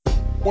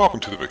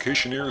Welcome to the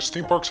Vacationeers,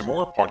 Theme Parks, and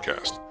More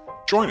podcast.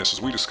 Join us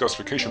as we discuss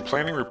vacation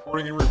planning,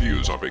 reporting, and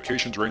reviews on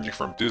vacations ranging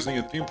from Disney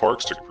and theme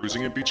parks to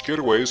cruising and beach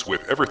getaways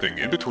with everything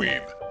in between.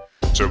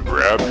 So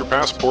grab your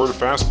passport, a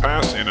fast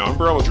pass, and an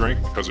umbrella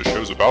drink because the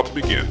show's about to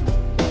begin.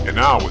 And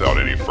now, without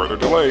any further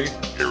delay,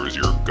 here is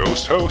your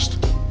ghost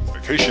host,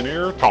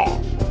 Vacationeer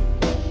Tom.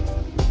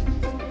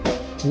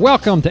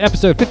 Welcome to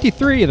episode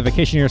 53 of the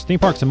Vacationeers, Theme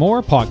Parks, and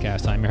More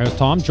podcast. I'm your host,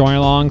 Tom, joined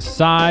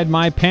alongside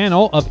my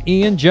panel of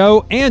Ian,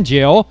 Joe, and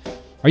Jill.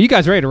 Are you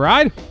guys ready to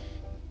ride?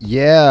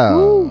 Yeah.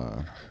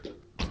 Woo!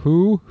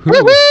 Woo!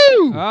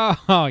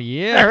 Oh,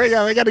 yeah. There we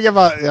go. We got to give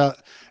an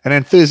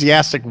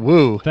enthusiastic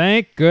woo.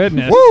 Thank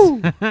goodness.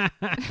 Woo!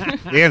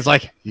 Ian's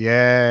like,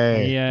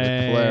 yay.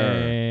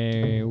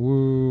 Yay.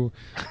 Woo.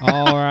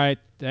 All right.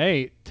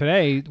 Hey,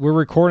 today we're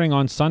recording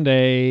on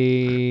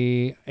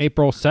Sunday,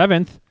 April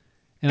 7th.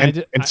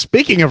 And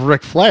speaking of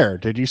Ric Flair,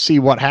 did you see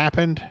what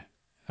happened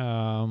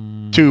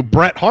to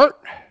Bret Hart?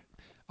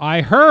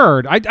 I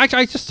heard. I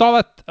just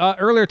saw that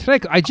earlier today.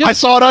 I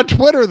saw it on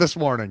Twitter this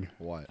morning.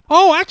 What?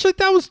 Oh, actually,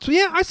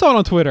 I saw it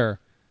on Twitter.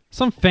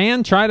 Some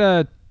fan tried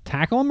to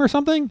tackle him or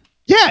something?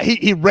 Yeah,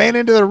 he ran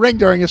into the ring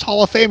during his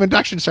Hall of Fame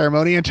induction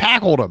ceremony and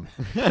tackled him.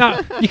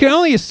 Now, you can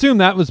only assume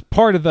that was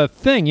part of the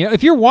thing. You know,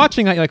 if you're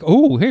watching that, you're like,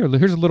 oh,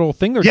 here's a little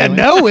thing they're doing.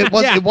 No, it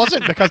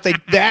wasn't because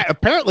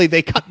apparently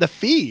they cut the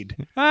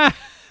feed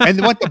and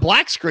went to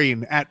black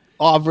screen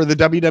over the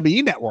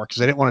WWE network because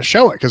they didn't want to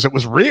show it because it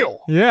was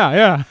real.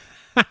 Yeah.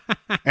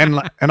 and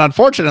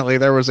unfortunately,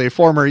 there was a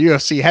former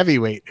UFC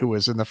heavyweight who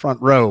was in the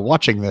front row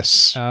watching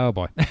this. Oh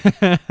boy!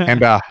 And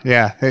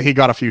he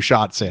got a few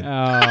shots in. Oh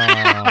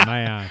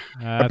man!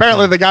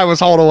 Apparently, the guy was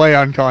hauled away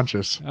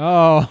unconscious.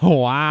 Oh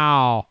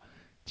wow!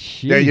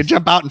 Jeez. Yeah, you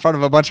jump out in front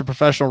of a bunch of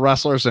professional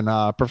wrestlers and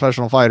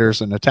professional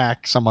fighters and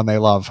attack someone they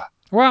love.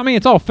 Well, I mean,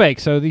 it's all fake,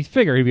 so they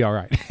figure he'd be all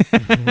right.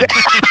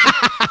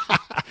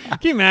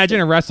 Can you imagine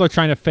a wrestler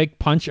trying to fake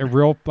punch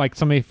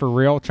somebody for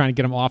real, trying to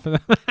get him off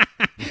of them?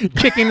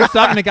 Kicking this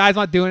up and the guy's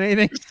not doing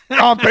anything?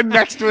 Stomping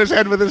next to his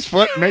head with his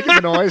foot, making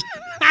the noise.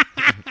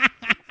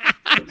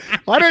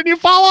 Why didn't you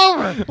fall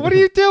over? What are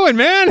you doing,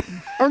 man?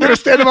 I'm going to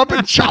stand him up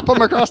and chop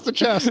him across the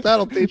chest.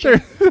 That'll teach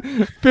him.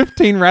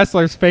 15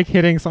 wrestlers fake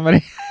hitting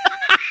somebody.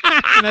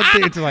 And that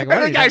dude's like, what?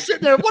 And the guy's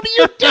sitting there, what are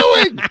you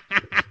doing?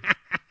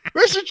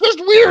 This is just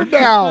weird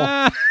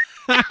now.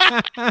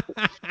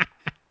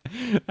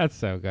 That's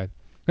so good.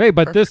 Hey,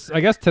 but I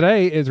guess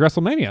today is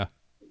WrestleMania.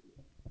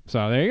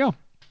 So there you go.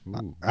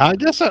 Ooh. I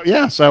guess so.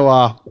 Yeah.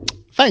 So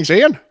thanks,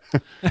 Ian.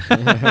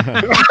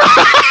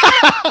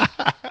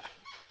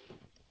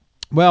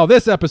 Well,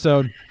 this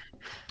episode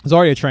is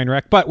already a train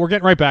wreck, but we're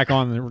getting right back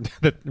on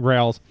the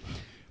rails.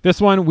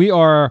 This one, we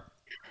are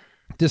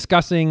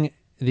discussing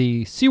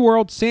the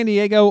SeaWorld San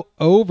Diego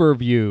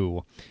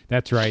overview.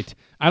 That's right.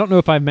 I don't know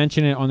if I've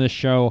mentioned it on this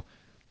show.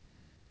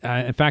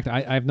 In fact,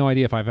 I have no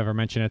idea if I've ever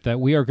mentioned it, that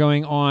we are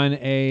going on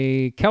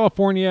a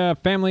California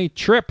family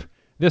trip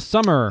this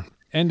summer,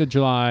 end of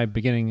July,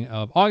 beginning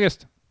of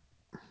August.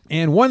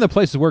 And one of the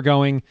places we're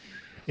going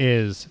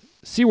is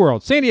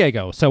SeaWorld San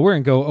Diego. So we're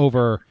going to go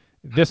over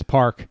this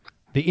park,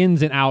 the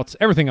ins and outs,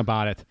 everything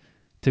about it.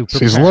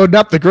 She's loading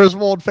up the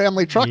Griswold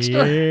family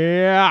truckster.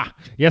 Yeah.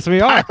 Yes, we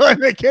are.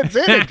 The kids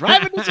in and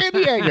driving to San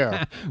Diego.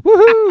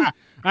 Woohoo!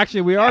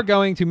 Actually, we are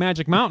going to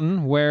Magic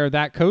Mountain, where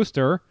that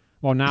coaster...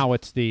 Well, now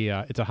it's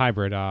it's a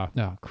hybrid. Oh,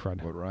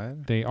 crud. What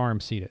ride? They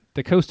RMC'd it.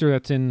 The coaster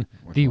that's in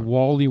the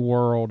Wally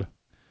World.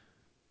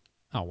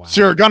 Oh, wow.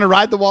 So you're going to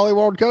ride the Wally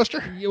World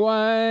coaster? Kind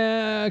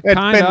of. It's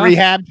been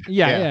rehabbed?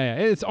 Yeah.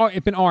 It's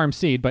been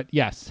RMC'd, but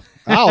yes.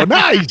 Oh,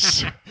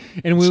 nice.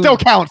 And still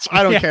counts.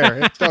 I don't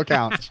care. It still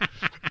counts.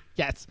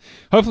 Yes.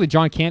 Hopefully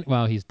John Candy...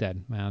 Well, he's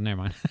dead. Well,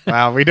 never mind.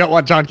 Well, we don't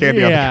want John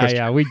Candy on the coaster.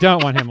 Yeah, we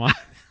don't want him on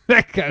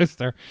that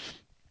coaster.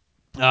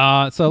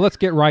 So let's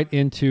get right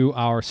into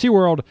our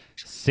SeaWorld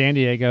San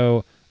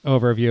Diego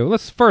overview.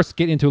 Let's first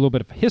get into a little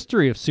bit of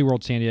history of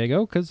SeaWorld San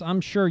Diego, because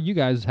I'm sure you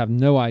guys have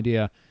no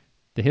idea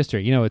the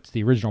history. You know, it's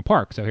the original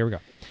park, so here we go.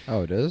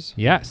 Oh, it is?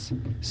 Yes.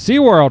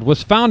 SeaWorld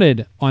was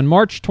founded on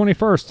March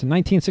 21st,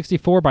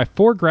 1964 by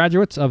 4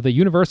 graduates of the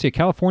University of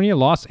California,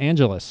 Los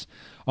Angeles.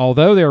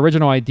 Although their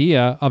original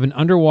idea of an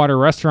underwater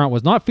restaurant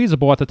was not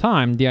feasible at the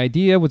time, the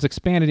idea was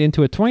expanded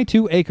into a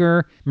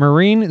 22-acre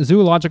marine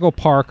zoological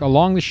park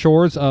along the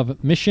shores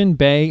of Mission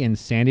Bay in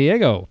San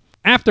Diego.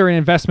 After an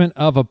investment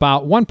of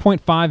about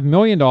 $1.5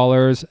 million,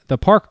 the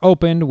park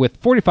opened with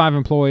 45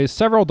 employees,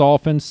 several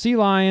dolphins, sea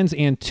lions,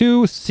 and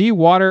 2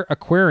 seawater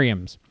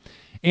aquariums,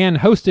 and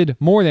hosted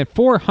more than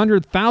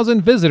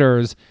 400,000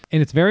 visitors in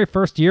its very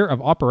first year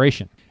of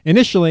operation.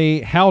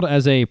 Initially held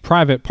as a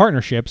private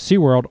partnership,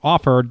 SeaWorld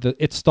offered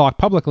its stock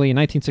publicly in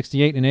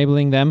 1968,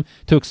 enabling them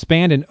to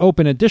expand and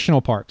open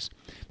additional parks.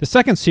 The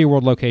second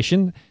SeaWorld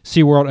location,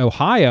 SeaWorld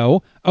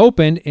Ohio,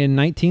 opened in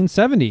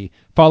 1970,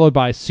 followed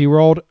by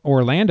SeaWorld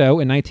Orlando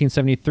in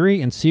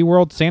 1973 and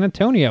SeaWorld San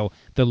Antonio,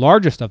 the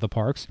largest of the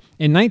parks,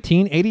 in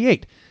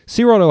 1988.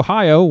 SeaWorld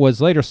Ohio was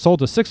later sold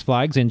to Six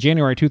Flags in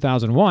January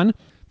 2001.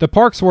 The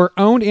parks were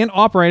owned and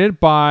operated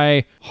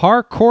by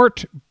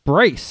Harcourt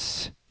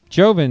Brace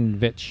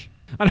Jovanovic.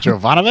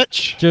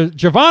 Jovanovich?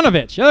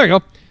 Jovanovich. Yeah, there you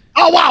go.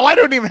 Oh, wow. I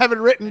don't even have it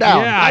written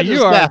down. Yeah,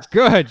 you are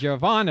good,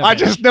 Jovanovich. I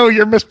just know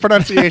your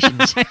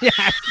mispronunciations.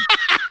 Yes.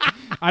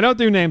 I don't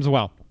do names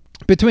well.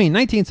 Between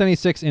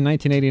 1976 and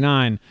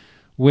 1989,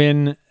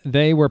 when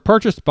they were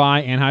purchased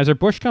by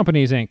Anheuser-Busch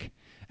Companies, Inc.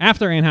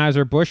 After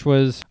Anheuser-Busch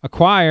was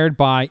acquired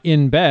by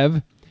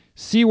InBev,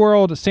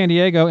 SeaWorld San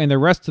Diego and the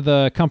rest of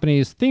the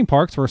company's theme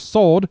parks were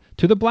sold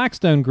to the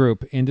Blackstone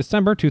Group in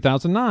December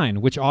 2009,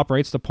 which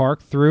operates the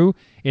park through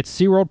its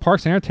SeaWorld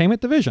Parks and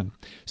Entertainment division.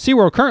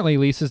 SeaWorld currently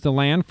leases the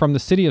land from the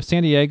city of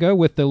San Diego,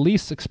 with the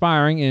lease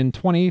expiring in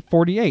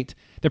 2048.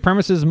 The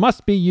premises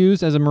must be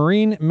used as a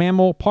marine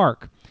mammal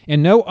park,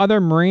 and no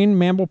other marine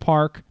mammal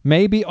park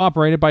may be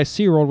operated by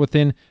SeaWorld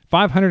within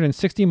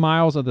 560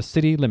 miles of the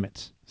city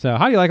limits. So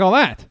how do you like all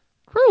that?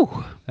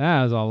 Whew,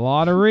 that is a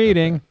lot of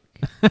reading.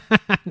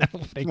 No,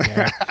 they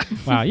can't.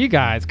 Wow, you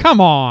guys, come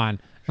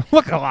on.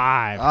 Look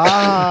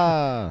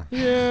alive.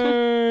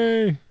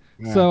 Yay.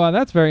 Yeah. So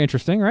that's very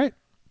interesting, right?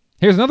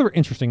 Here's another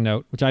interesting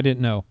note, which I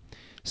didn't know.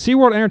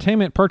 SeaWorld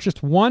Entertainment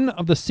purchased one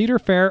of the Cedar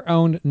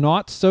Fair-owned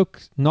Knott's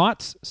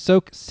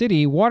Soak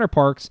City water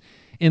parks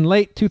in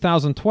late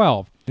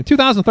 2012. In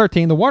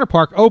 2013, the water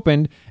park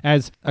opened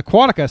as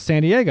Aquatica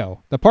San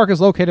Diego. The park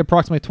is located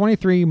approximately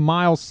 23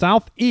 miles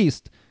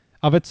southeast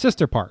of its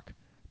sister park.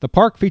 The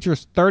park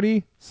features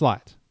 30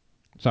 slides.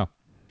 So,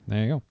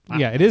 there you go. Wow,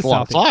 yeah, it is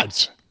southeast.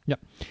 Slides. Yep.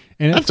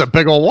 And that's a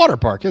big old water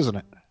park, isn't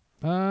it?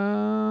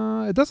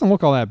 It doesn't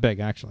look all that big,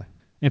 actually.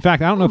 In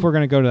fact, I don't know if we're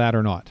going to go to that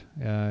or not,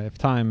 if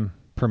time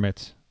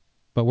permits.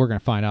 But we're going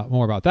to find out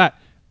more about that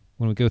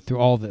when we go through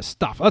all this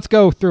stuff. Let's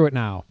go through it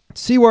now.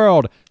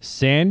 SeaWorld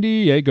San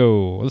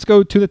Diego. Let's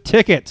go to the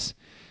tickets.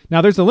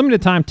 Now, there's a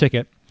limited time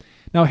ticket.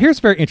 Now, here's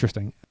very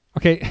interesting.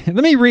 Okay,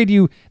 let me read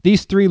you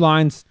these three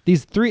lines,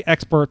 these three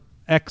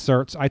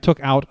excerpts I took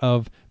out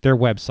of their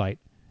website,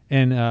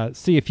 and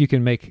see if you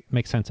can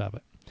make sense of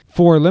it.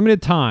 For a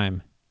limited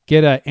time,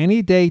 get a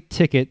any day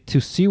ticket to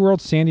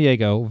SeaWorld San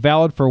Diego,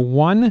 valid for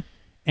one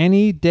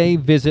any day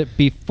visit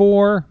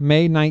before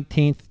May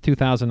 19th,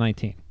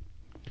 2019.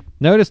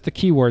 Notice the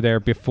keyword there,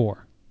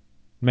 before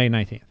May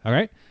 19th. All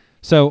right.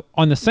 So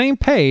on the same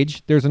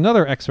page, there's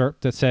another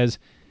excerpt that says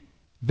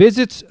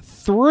visits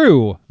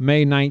through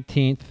May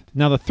 19th.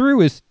 Now the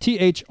through is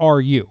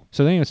THRU,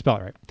 so they didn't even spell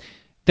it right.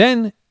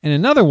 Then in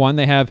another one,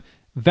 they have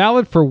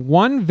valid for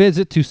one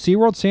visit to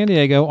SeaWorld San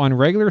Diego on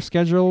regular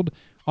scheduled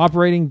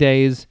operating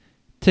days.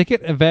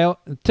 Ticket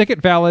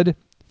valid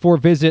for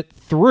visit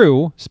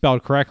through,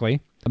 spelled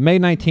correctly, May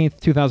 19th,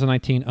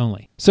 2019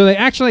 only. So they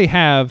actually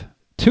have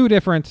two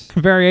different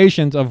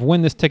variations of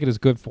when this ticket is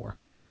good for.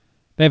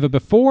 They have a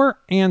before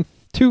and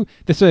two.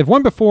 So they have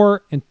one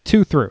before and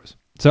two throughs.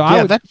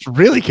 So that's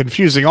really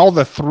confusing. All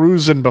the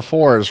throughs and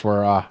befores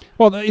were.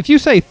 Well, if you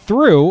say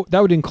through, that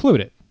would include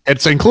it.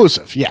 It's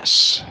inclusive,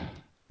 yes.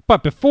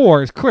 But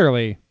before is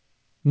clearly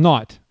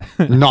not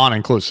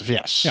non-inclusive.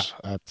 Yes. Yeah.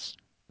 That's.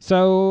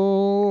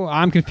 So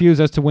I'm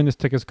confused as to when this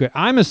ticket's good.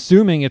 I'm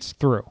assuming it's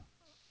through,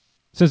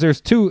 since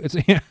there's two. It's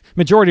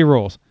majority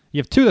rules. You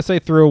have two that say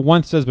through,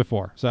 one says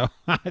before. So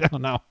I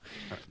don't know.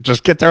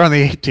 Just get there on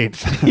the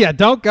 18th. Yeah,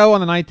 don't go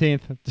on the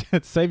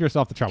 19th. Save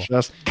yourself the trouble.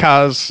 Just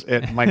because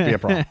it might be a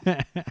problem.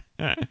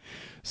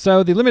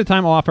 So the limited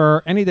time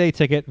offer, any day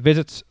ticket,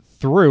 visits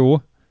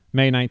through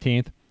May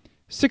 19th,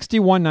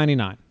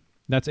 $61.99.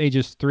 That's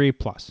ages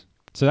 3+.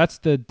 So that's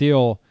the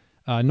deal.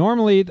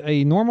 Normally,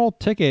 a normal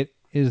ticket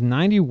is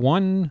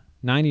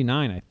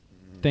 $91.99, I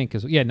think.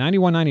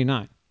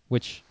 $91.99,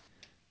 which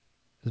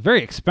is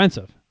very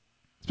expensive.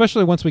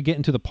 Especially once we get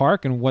into the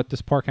park and what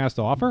this park has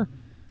to offer.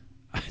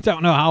 I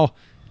don't know how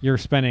you're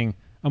spending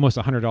almost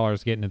 $100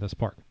 to get into this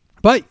park.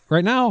 But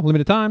right now,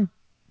 limited time,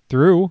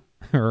 through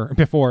or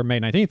before May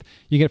 19th,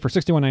 you get it for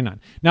 $61.99.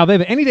 Now, they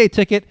have an any-day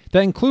ticket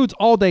that includes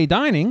all-day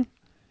dining,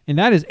 and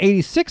that is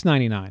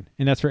 $86.99,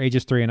 and that's for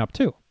ages 3 and up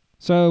too.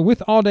 So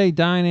with all-day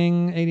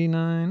dining,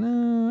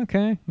 $89,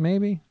 okay,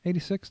 maybe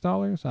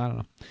 $86, I don't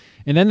know.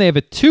 And then they have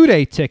a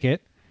 2-day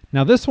ticket.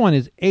 Now, this one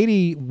is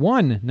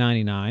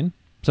 $81.99.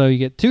 So you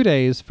get 2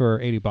 days for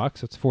 $80.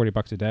 That's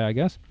 $40 a day, I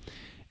guess.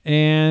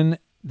 And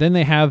then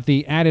they have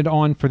the added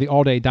on for the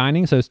all-day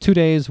dining. So it's 2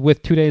 days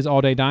with 2 days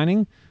all-day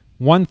dining,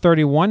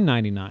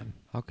 $131.99.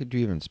 How could you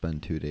even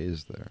spend 2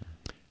 days there?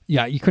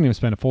 Yeah, you couldn't even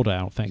spend a full day, I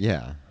don't think.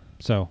 Yeah.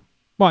 So,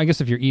 well, I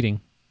guess if you're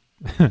eating,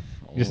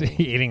 just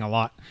eating a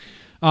lot.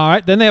 All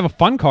right. Then they have a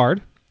fun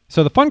card.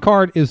 So the fun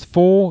card is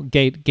full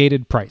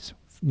gated price,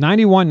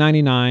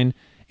 $91.99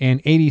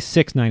 and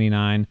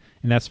 $86.99,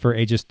 and that's for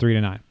ages 3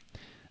 to 9.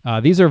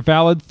 These are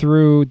valid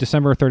through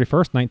December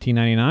 31st,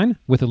 1999,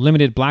 with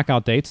limited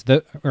blackout dates.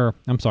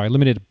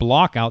 Limited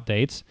blockout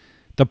dates.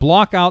 The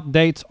blockout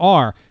dates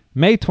are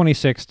May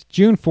 26th,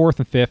 June 4th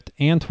and 5th,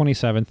 and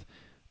 27th,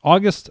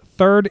 August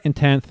 3rd and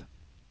 10th,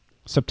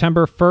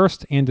 September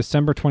 1st, and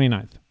December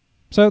 29th.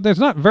 So there's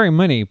not very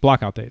many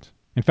blockout dates.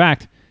 In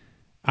fact,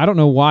 I don't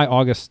know why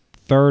August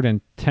 3rd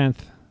and 10th,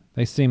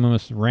 they seem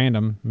almost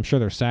random. I'm sure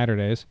they're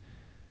Saturdays.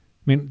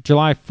 I mean,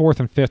 July 4th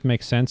and 5th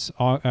makes sense.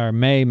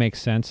 May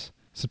makes sense.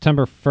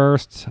 September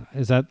 1st,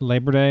 is that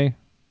Labor Day?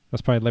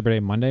 That's probably Labor Day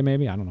Monday,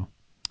 maybe. I don't know.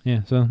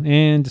 Yeah. So,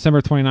 and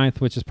December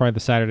 29th, which is probably the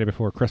Saturday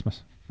before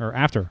Christmas or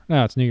after.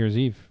 No, it's New Year's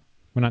Eve.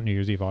 Well, not New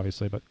Year's Eve,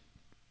 obviously, but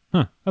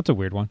that's a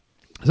weird one.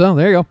 So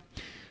there you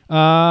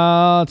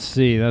go. Let's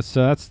see.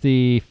 That's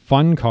the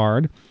fun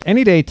card.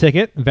 Any day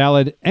ticket,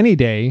 valid any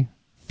day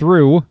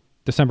through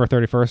December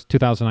 31st,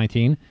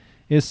 2019,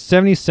 is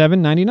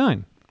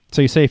 $77.99.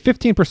 So you save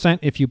 15%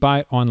 if you buy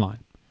it online.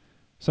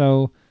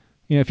 So,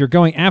 if you're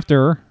going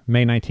after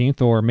May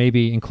 19th or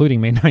maybe including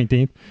May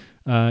 19th,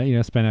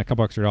 spend a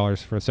couple extra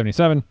dollars for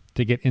 $77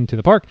 to get into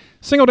the park.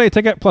 Single day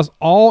ticket plus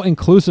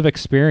all-inclusive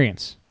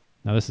experience.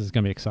 Now, this is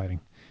going to be exciting.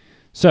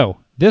 So,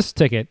 this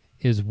ticket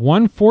is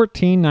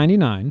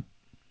 $114.99,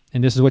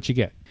 and this is what you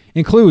get.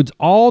 Includes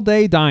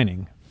all-day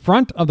dining,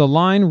 front of the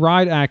line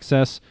ride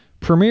access,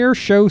 premiere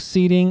show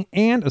seating,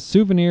 and a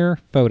souvenir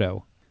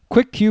photo.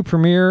 Quick queue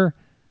premiere,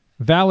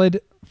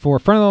 valid for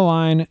front of the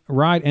line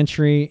ride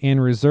entry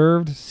and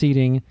reserved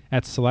seating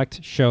at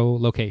select show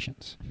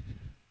locations.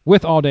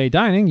 With all-day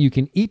dining, you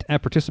can eat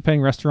at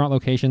participating restaurant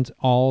locations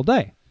all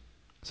day.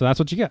 So that's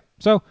what you get.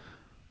 So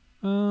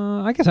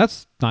I guess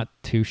that's not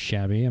too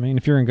shabby. I mean,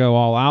 if you're going to go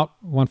all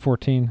out,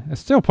 $114,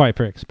 it's still probably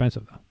pretty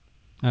expensive, though.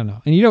 I don't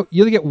know. And you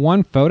only get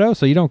one photo,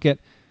 so you don't get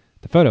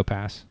the photo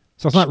pass.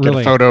 So it's not Just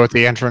really get a photo at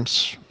the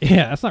entrance.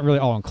 Yeah, that's not really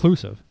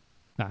all-inclusive.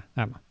 I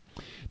don't know.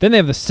 Then they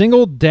have the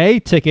single-day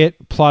ticket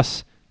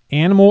plus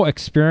animal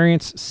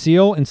experience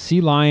seal and sea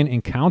lion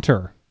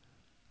encounter.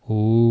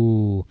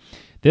 Ooh.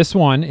 This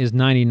one is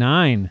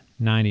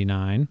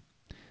 $99.99.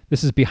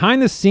 This is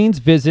behind-the-scenes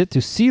visit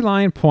to Sea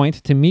Lion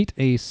Point to meet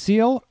a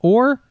seal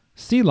or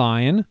sea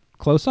lion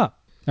close up.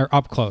 Or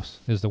up close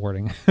is the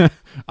wording.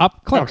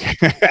 Up close.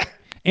 Okay.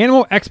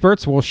 Animal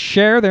experts will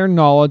share their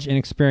knowledge and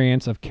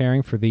experience of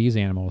caring for these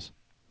animals.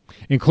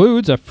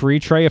 Includes a free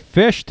tray of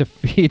fish to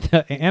feed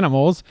the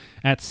animals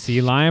at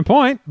Sea Lion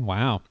Point.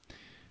 Wow.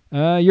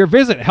 Your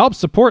visit helps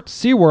support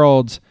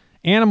SeaWorld's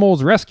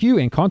animals rescue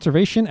and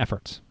conservation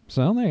efforts.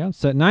 So there you go.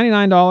 So at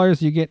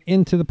 $99, you get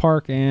into the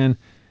park and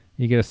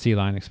you get a sea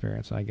lion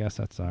experience. I guess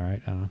that's all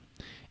right.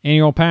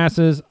 Annual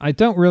passes. I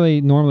don't really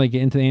normally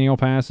get into the annual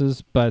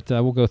passes, but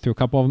we'll go through a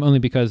couple of them only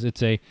because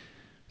it's a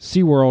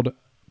SeaWorld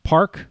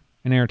park,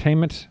 an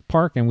entertainment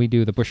park, and we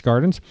do the Busch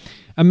Gardens.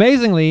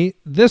 Amazingly,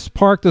 this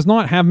park does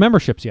not have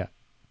memberships yet.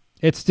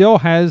 It still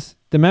has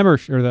the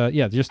membership, or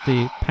just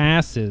the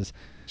passes.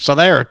 So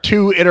there are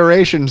two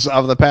iterations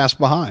of the pass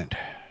behind.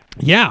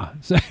 Yeah,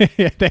 so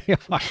they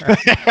are.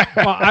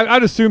 Well,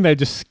 I'd assume they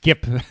just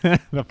skip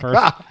the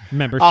first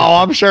membership. Oh,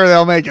 I'm sure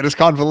they'll make it as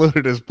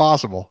convoluted as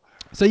possible.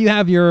 So you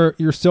have your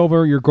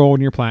silver, your gold,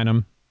 and your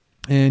platinum.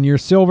 And your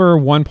silver,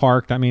 one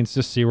park, that means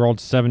just SeaWorld,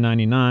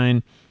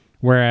 $7.99.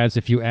 Whereas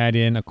if you add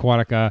in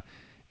Aquatica,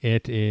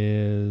 it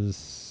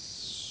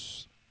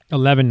is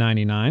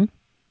 $11.99.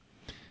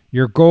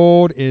 Your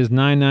gold is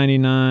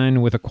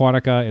 $9.99. With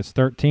Aquatica, it's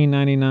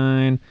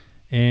 $13.99.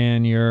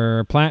 And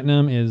your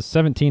platinum is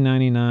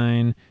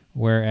 $17.99,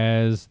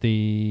 whereas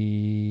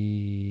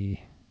the...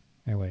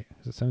 Hey, wait,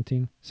 is it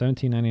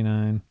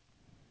 $17.99?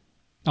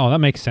 Oh, that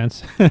makes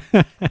sense.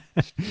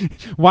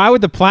 Why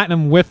would the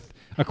platinum with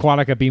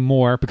Aquatica be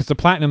more? Because the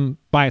platinum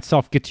by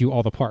itself gets you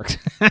all the parks.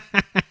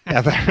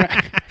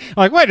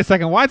 Like, wait a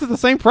second, why is it the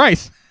same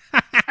price?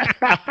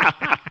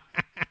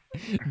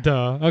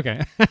 Duh.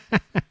 Okay.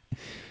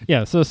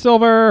 Yeah, so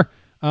silver,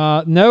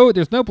 no,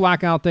 there's no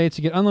blackout dates.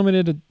 You get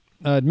unlimited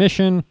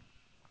admission.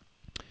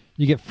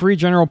 You get free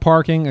general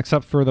parking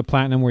except for the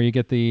platinum where you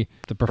get the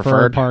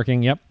preferred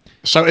parking. Yep.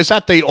 So is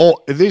that the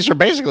old, these are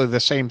basically the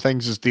same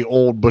things as the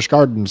old Busch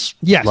Gardens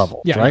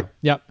levels, right?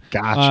 Yep.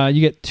 Gotcha. You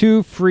get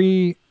 2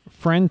 free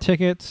friend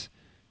tickets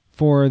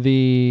for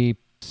the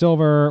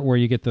silver where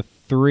you get the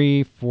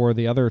 3 for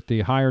the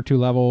higher 2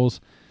 levels.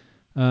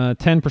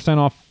 10%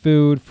 off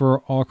food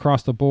for all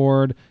across the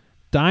board.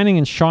 Dining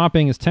and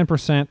shopping is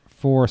 10%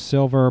 for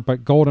silver,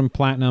 but gold and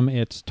platinum,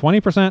 it's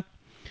 20%.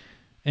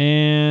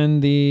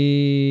 And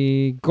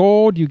the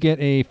gold, you get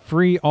a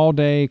free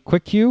all-day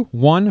quick queue.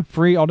 1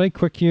 free all-day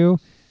quick queue,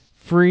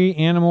 free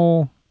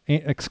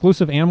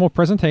exclusive animal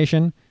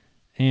presentation,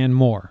 and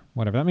more,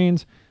 whatever that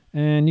means.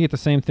 And you get the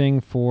same thing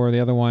for the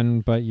other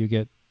one, but you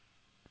get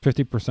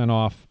 50%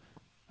 off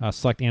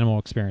select animal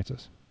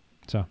experiences.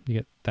 So you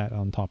get that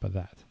on top of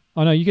that.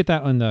 Oh, no, you get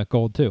that on the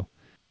gold, too.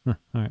 All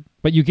right.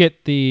 But you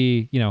get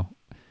the,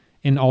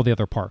 in all the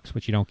other parks,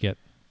 which you don't get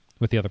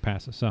with the other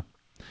passes. So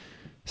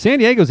San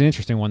Diego's an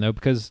interesting one, though,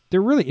 because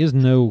there really is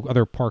no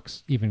other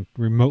parks even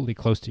remotely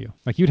close to you.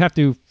 Like, you'd have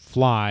to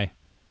fly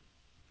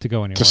to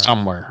go anywhere. To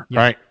somewhere, yeah.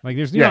 right? Like,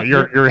 there's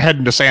you're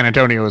heading to San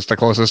Antonio is the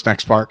closest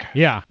next park.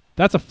 Yeah,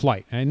 that's a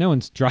flight. And no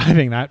one's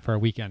driving that for a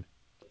weekend.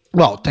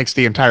 Well, it takes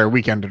the entire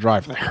weekend to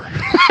drive there.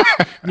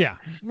 Yeah.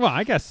 Well,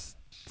 I guess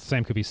the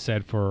same could be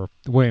said for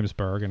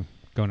Williamsburg and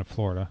going to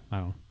Florida. I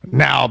don't know.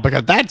 No,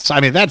 because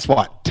that's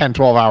what, 10,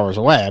 12 hours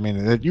away. I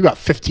mean, you got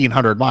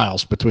 1,500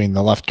 miles between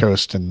the left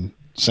coast and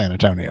San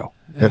Antonio,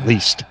 at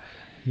least.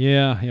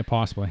 Yeah,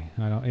 possibly.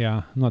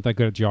 I'm not that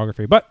good at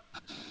geography, but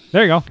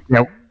there you go.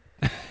 Nope.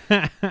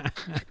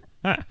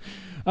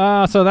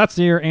 So that's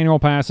your annual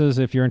passes.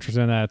 If you're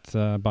interested in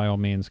that, by all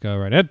means, go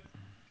right ahead.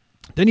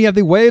 Then you have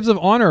the Waves of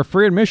Honor,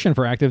 free admission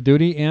for active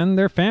duty and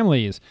their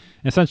families.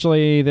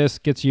 Essentially, this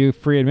gets you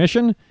free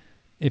admission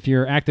if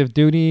you're active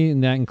duty,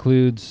 and that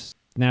includes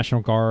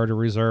National Guard or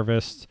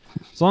reservist.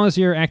 As long as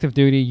you're active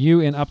duty,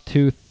 you and up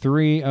to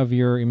 3 of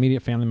your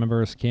immediate family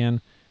members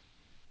can,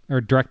 or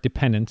direct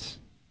dependents.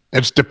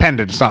 It's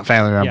dependent. It's not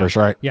family members,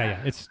 right?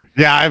 Yeah.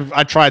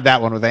 I tried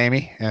that one with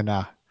Amy,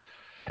 and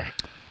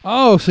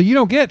Oh, so you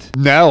don't get...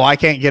 no, I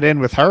can't get in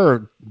with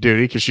her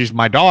duty because she's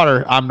my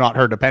daughter. I'm not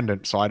her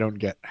dependent, so I don't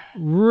get.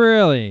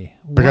 Really?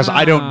 Because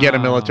I don't get a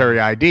Wow. military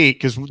ID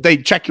because they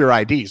check your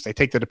IDs. They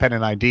take the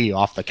dependent ID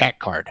off the CAT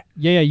card.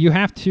 Yeah, you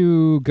have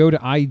to go to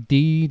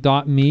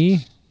ID.me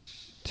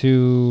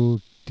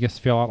to, I guess,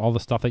 fill out all the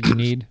stuff that you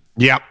need.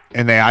 Yep,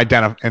 and they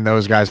identify, and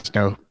those guys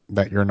know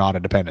that you're not a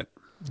dependent.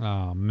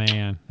 Oh,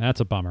 man. That's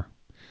a bummer.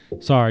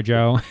 Sorry,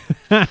 Joe.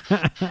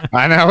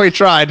 I know we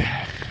tried.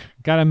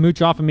 Got to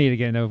mooch off of me to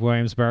get into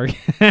Williamsburg.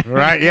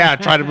 Right? Yeah,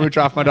 try to mooch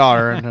off my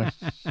daughter, and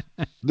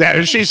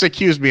yeah, she's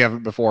accused me of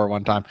it before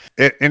one time.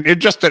 It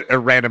just a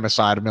random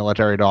aside, a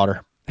military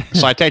daughter.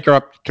 So I take her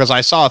up because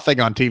I saw a thing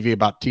on TV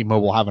about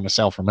T-Mobile having a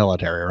sale for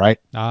military, right?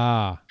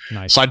 Ah,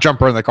 nice. So I jump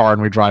her in the car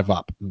and we drive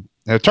up. And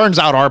it turns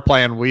out our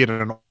plan, we had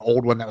an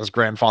old one that was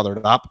grandfathered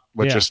up,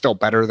 which Yeah. is still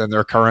better than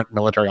their current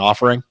military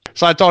offering.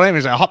 So I told Amy,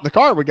 I said, hop in the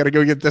car. We got to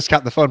go get a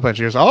discount in the phone plan.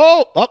 She goes,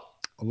 oh,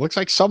 looks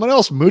like someone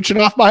else mooching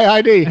off my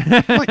ID.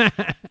 I'm like,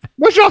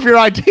 mooch off your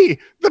ID.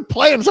 The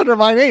plan's under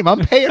my name. I'm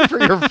paying for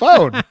your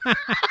phone.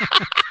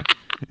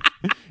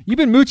 You've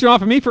been mooching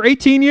off of me for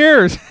 18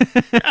 years.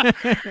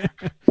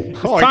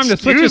 Oh, time to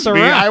switch excuse this me.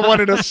 around. I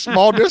wanted a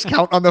small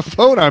discount on the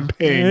phone I'm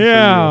paying.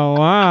 Yeah, For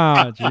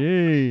wow.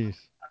 Jeez.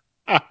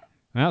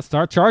 Well,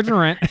 start charging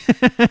rent.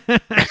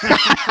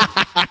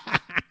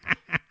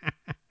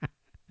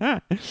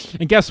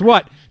 And guess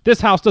what? This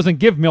house doesn't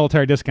give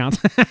military discounts.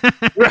 you.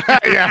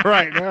 Yeah,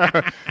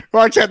 right.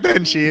 Well, except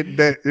then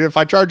if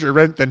I charge her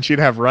rent, then she'd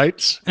have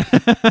rights.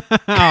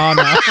 Oh,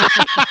 no.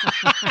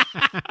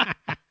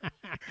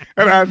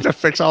 And I have to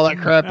fix all that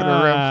crap in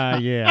her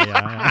room.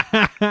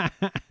 Yeah.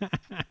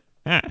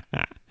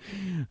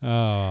 Oh,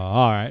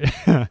 all right.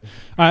 All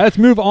right, let's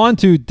move on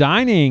to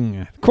dining.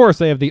 Of course,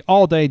 they have the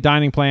all-day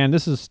dining plan.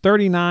 This is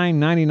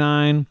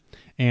 $39.99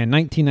 and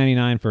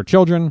 $19.99 for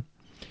children.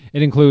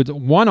 It includes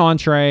 1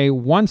 entree,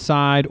 1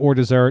 side or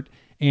dessert,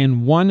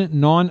 and 1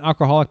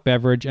 non-alcoholic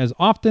beverage as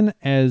often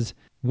as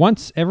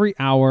once every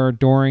hour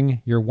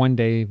during your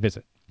one-day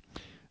visit.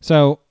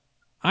 So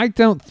I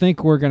don't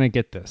think we're going to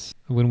get this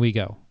when we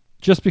go.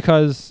 Just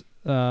because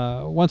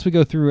once we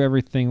go through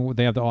everything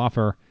they have to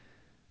offer,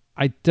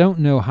 I don't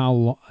know how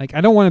long. Like,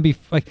 I don't want to be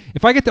like,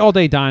 if I get the all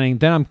day dining,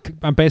 then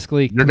I'm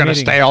basically You're going to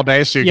stay all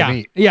day so you can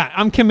eat. Yeah,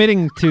 I'm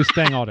committing to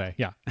staying all day.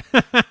 Yeah.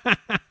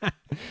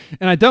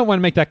 And I don't want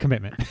to make that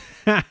commitment.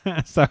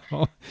 So,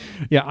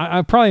 yeah,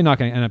 I'm probably not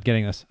going to end up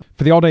getting this.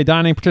 For the all day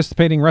dining,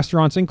 participating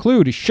restaurants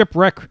include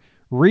Shipwreck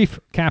Reef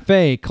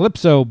Cafe,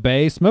 Calypso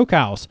Bay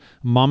Smokehouse,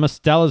 Mama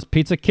Stella's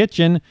Pizza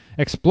Kitchen,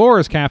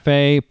 Explorers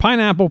Cafe,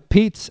 Pineapple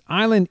Pete's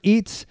Island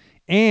Eats,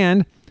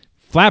 and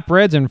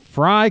Flatbreads and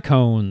Fry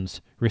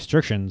Cones.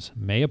 Restrictions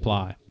may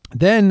apply.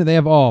 Then they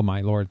have, oh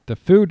my lord, the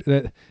food,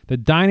 the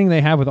dining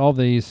they have with all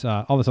this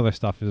other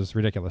stuff is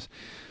ridiculous.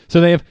 So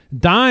they have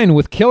Dine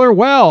with Killer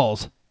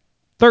Wells,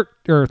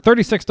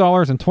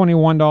 $36 and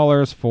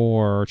 $21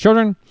 for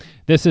children.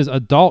 This is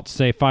adults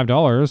save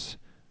 $5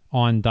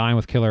 on Dine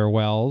with Killer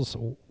Wells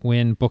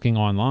when booking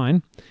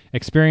online.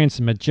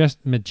 Experience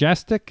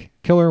majestic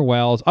Killer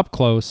Wells up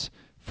close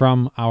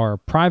from our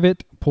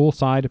private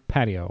poolside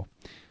patio.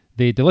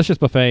 The delicious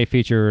buffet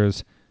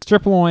features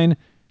strip loin,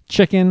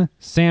 chicken,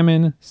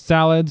 salmon,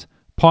 salads,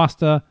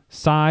 pasta,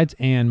 sides,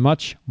 and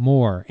much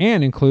more,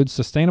 and includes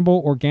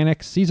sustainable,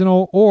 organic,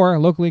 seasonal, or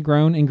locally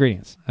grown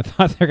ingredients. I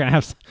thought they were going to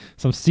have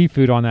some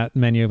seafood on that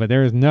menu, but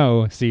there is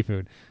no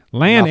seafood.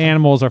 Land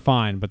animals are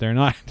fine, but they're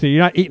not. So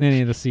you're not eating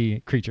any of the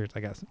sea creatures,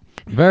 I guess.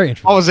 Very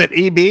interesting. Oh, is it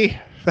EB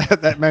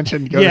that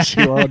mentioned go to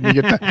SeaWorld and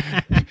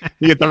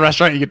you get the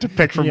restaurant, you get to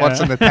pick from what's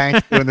in the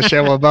tank doing the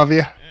show above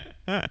you?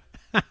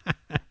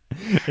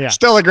 Yeah.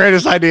 Still the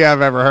greatest idea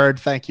I've ever heard.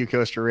 Thank you,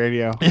 Coaster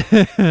Radio.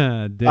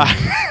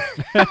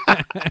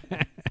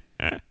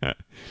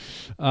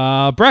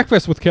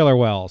 Breakfast with Killer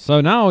Wells.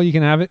 So now you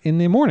can have it in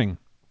the morning.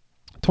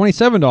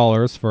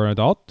 $27 for an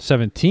adult,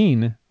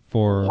 $17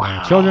 for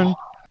children.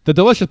 The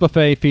delicious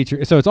buffet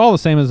feature, so it's all the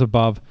same as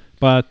above,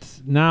 but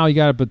now you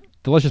got a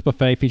delicious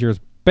buffet features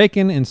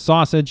bacon and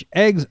sausage,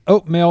 eggs,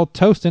 oatmeal,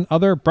 toast, and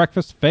other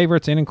breakfast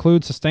favorites, and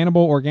includes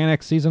sustainable,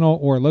 organic, seasonal,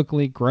 or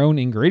locally grown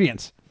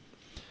ingredients.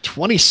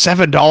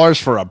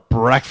 $27 for a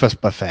breakfast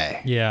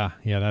buffet. Yeah,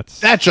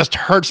 that just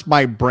hurts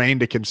my brain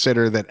to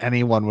consider that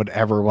anyone would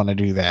ever want to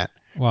do that.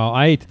 Well,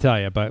 I hate to tell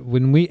you, but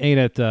when we ate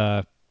at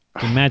the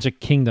Magic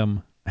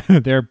Kingdom,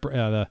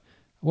 what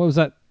was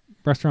that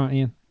restaurant,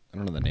 Ian? I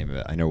don't know the name of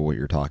it. I know what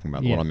you're talking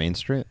about. The one on Main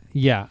Street?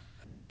 Yeah.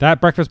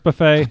 That breakfast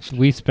buffet,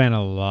 we spent a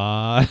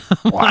lot.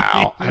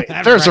 Wow.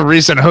 There's a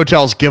reason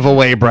hotels give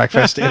away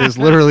breakfast. It is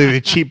literally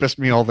the cheapest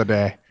meal of the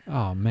day.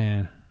 Oh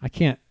man, I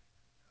can't.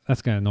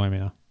 That's gonna annoy me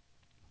now.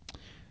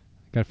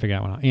 Got to figure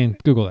out one. Ian,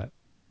 Google that.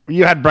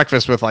 You had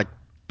breakfast with like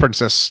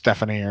Princess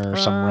Stephanie or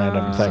some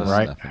random thing,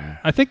 right? Stephanie.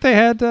 I think they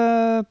had.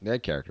 They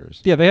had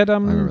characters. Yeah, they had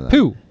remember that.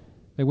 Pooh.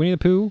 They Winnie the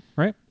Pooh,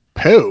 right?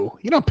 Pooh?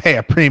 You don't pay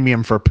a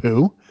premium for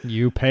Pooh.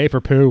 You pay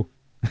for Pooh.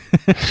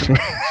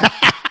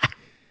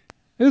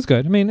 It was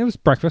good. I mean, it was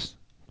breakfast,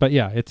 but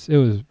yeah, it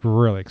was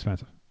really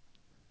expensive.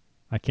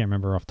 I can't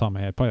remember off the top of my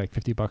head. Probably like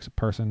 $50 a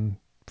person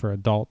for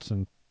adults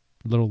and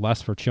a little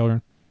less for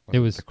children. It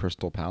was the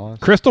Crystal Palace.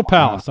 Crystal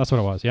Palace. That's what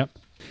it was. Yep.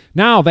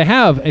 Now they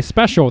have a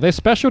special. They have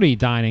specialty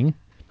dining.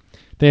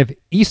 They have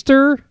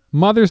Easter,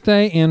 Mother's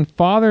Day, and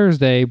Father's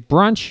Day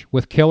brunch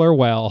with killer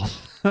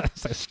whales.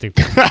 That's so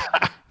stupid.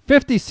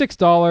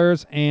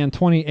 $56 and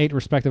 $28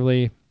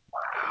 respectively.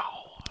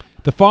 Wow.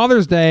 The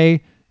Father's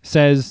Day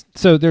says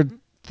so. They're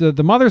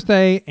the Mother's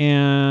Day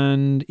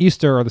and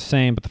Easter are the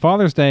same, but the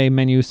Father's Day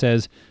menu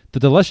says the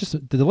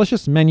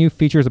delicious menu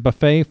features a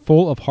buffet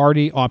full of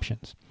hearty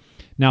options.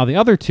 Now, the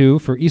other two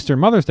for Easter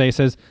and Mother's Day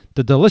says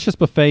the delicious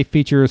buffet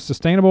features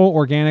sustainable,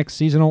 organic,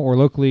 seasonal, or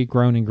locally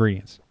grown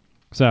ingredients.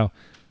 So,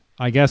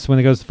 I guess when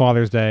it goes to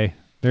Father's Day,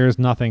 there's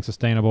nothing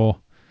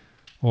sustainable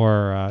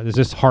or there's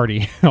just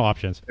hearty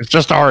options. It's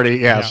just hearty,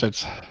 yes.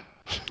 Yeah.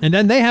 And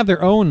then they have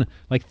their own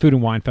like food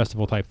and wine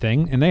festival type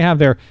thing, and they have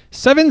their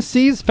Seven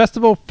Seas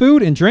Festival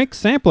food and drink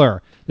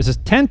sampler. This is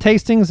 10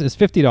 tastings is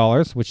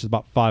 $50, which is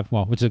about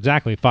which is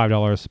exactly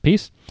 $5 a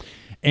piece,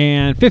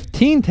 and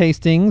 15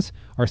 tastings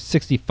are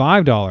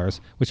 $65,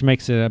 which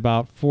makes it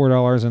about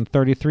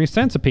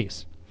 $4.33 a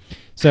piece.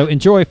 So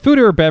enjoy food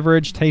or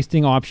beverage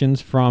tasting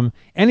options from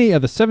any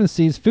of the Seven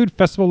Seas Food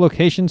Festival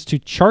locations to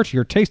chart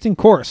your tasting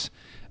course.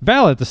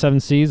 Valid at the Seven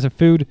Seas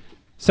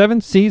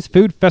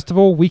Food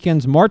Festival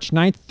weekends March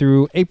 9th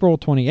through April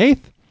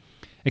 28th.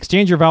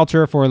 Exchange your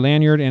voucher for a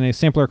lanyard and a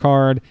sampler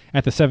card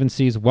at the Seven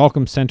Seas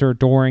Welcome Center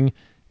during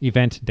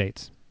event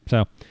dates.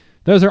 So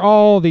those are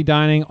all the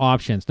dining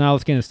options. Now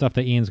let's get into stuff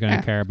that Ian's going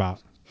to care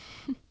about.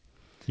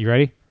 You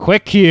ready?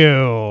 Quick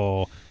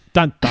Queue.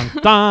 Dun, dun,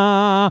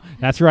 dun.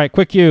 That's right.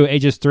 Quick Queue,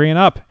 ages 3 and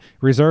up.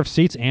 Reserve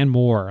seats and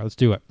more. Let's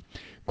do it.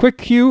 Quick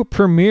Queue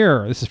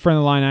Premier. This is front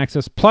of the line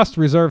access plus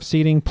reserve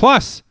seating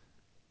plus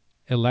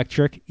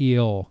electric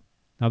eel.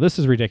 Now this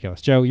is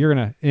ridiculous. Joe,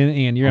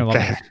 Ian, you're gonna love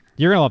this.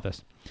 You're gonna love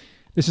this.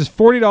 This is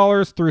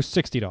 $40 through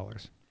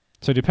 $60.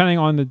 So depending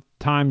on the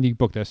time you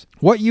book this,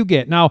 what you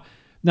get now.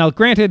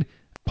 Granted,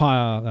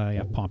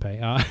 Pompeii.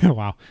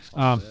 Wow.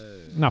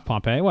 Not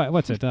Pompeii.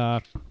 What's it?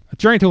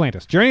 Journey to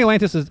Atlantis. Journey to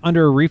Atlantis is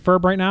under a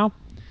refurb right now,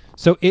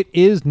 so it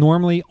is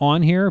normally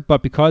on here,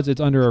 but because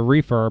it's under a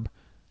refurb,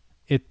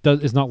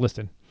 is not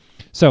listed.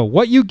 So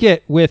what you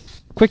get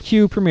with Quick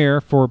Queue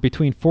Premier for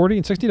between $40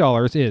 and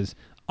 $60 is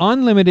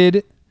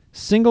unlimited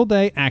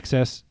single-day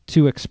access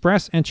to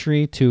express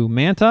entry to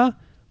Manta,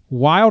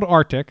 Wild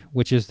Arctic,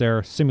 which is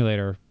their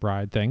simulator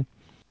ride thing,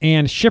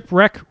 and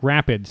Shipwreck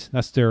Rapids.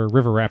 That's their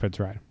river rapids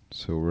ride.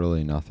 So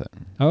really nothing.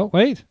 Oh,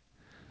 wait.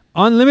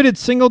 Unlimited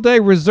single-day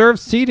reserved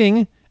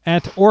seating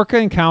at Orca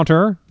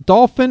Encounter,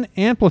 Dolphin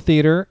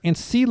Amphitheater, and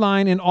Sea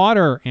Lion and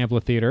Otter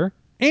Amphitheater.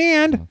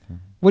 And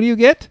what do you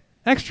get?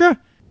 Extra?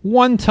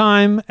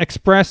 One-time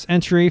express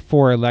entry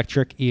for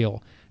Electric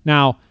Eel.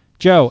 Now,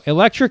 Joe,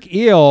 Electric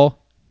Eel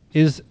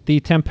is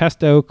the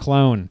Tempesto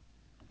clone.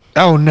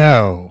 Oh,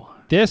 no.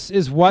 This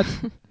is what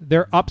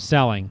they're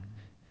upselling.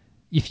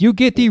 If you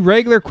get the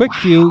regular Quick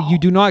Queue, you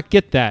do not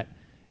get that.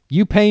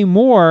 You pay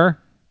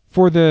more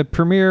for the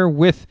Premier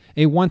with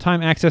a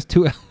one-time access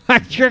to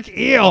Electric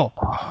Eel.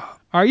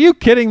 Are you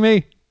kidding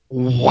me?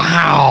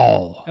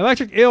 Wow.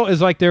 Electric Eel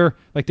is like their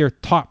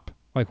top.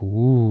 Like,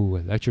 ooh,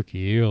 Electric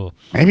Eel.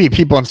 Maybe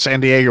people in San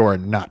Diego are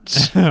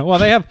nuts. Well,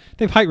 they have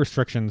height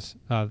restrictions.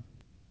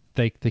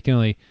 They can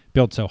only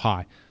build so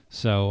high.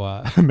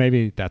 So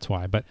maybe that's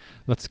why. But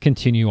let's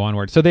continue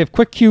onward. So they have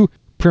Quick Queue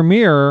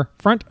Premier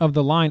front of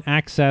the line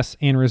access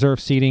and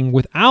reserve seating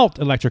without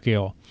Electric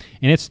Eel,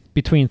 and it's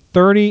between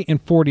 $30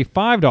 and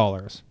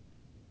 $45.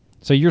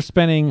 So you're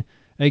spending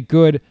a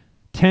good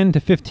 $10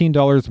 to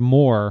 $15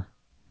 more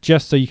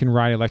just so you can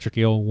ride Electric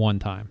Eel one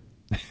time,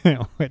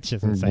 which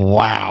is insane.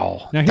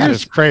 Wow, now that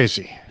is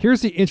crazy.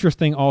 Here's the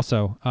interesting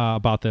also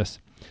about this.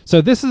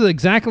 So this is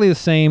exactly the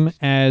same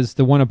as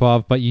the one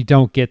above, but you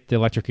don't get the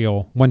Electric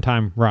Eel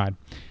one-time ride.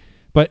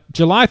 But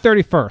July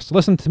 31st,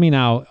 listen to me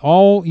now,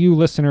 all you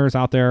listeners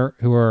out there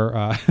who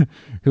are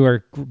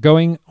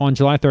going on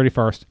July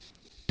 31st,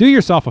 do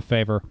yourself a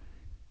favor.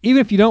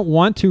 Even if you don't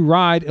want to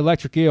ride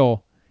Electric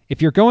Eel,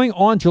 if you're going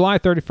on July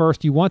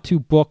 31st, you want to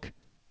book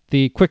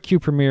the Quick Queue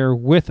Premier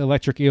with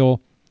Electric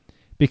Eel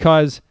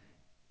because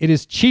it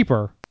is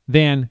cheaper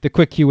than the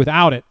Quick Queue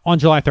without it on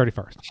July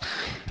 31st.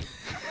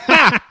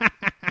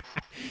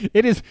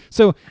 It is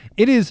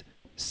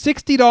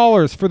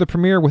 $60 for the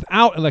Premier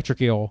without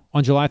Electric Eel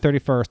on July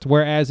 31st,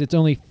 whereas it's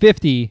only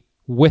 $50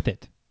 with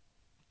it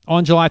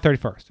on July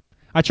 31st.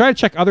 I tried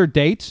to check other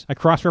dates. I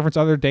cross-referenced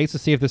other dates to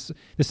see if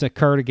this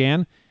occurred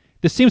again.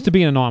 This seems to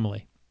be an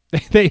anomaly.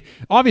 They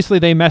obviously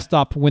they messed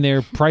up when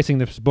they're pricing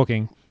this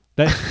booking.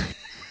 That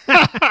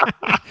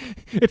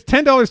It's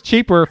 $10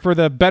 cheaper for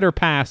the better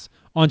pass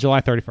on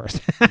July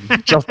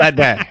 31st. Just that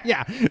day.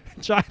 Yeah,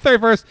 July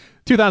 31st,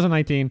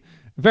 2019.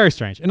 Very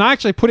strange. And I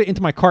actually put it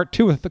into my cart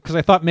too because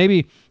I thought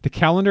maybe the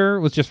calendar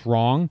was just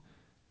wrong.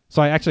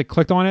 So I actually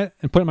clicked on it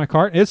and put it in my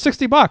cart. It's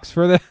 $60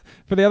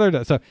 for the other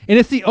day. So, and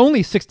it's the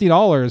only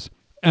 $60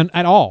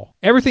 at all.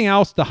 Everything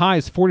else, the high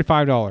is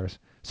 $45.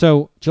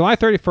 So July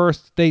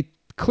 31st, they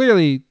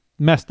clearly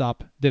messed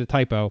up, did a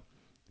typo,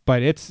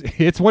 but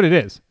it's what it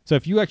is. So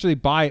if you actually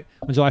buy it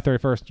on July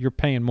 31st, you're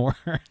paying more.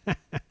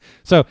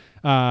 So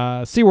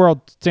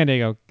SeaWorld San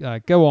Diego,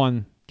 go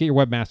on, get your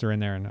webmaster in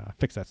there and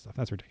fix that stuff.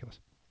 That's ridiculous.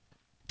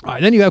 All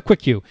right, then you have Quick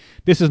Queue.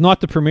 This is not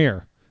the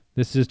Premier.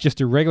 This is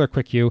just a regular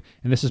Quick Queue,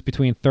 and this is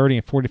between $30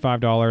 and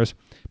 $45.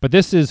 But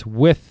this is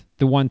with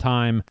the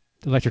one-time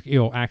Electric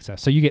Eel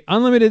access. So you get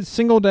unlimited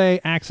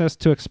single-day access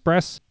to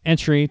express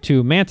entry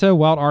to Manta,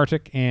 Wild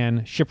Arctic,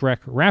 and Shipwreck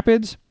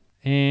Rapids.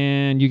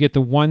 And you get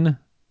the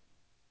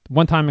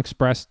one-time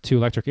express to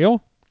Electric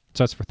Eel.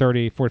 So that's for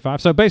 $30,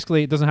 $45. So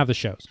basically, it doesn't have the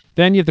shows.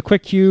 Then you have the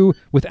Quick Queue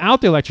without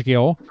the Electric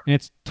Eel, and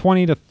it's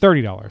 $20 to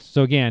 $30.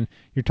 So again,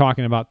 you're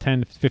talking about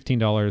 $10 to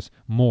 $15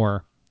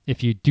 more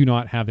if you do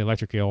not have the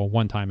Electric Eel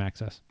one-time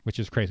access, which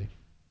is crazy.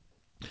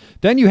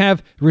 Then you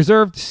have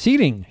reserved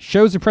seating,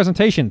 shows and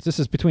presentations. This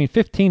is between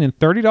 $15 and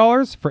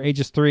 $30 for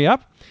ages 3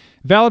 up.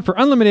 Valid for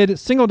unlimited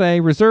single-day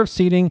reserved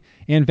seating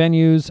and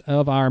venues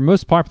of our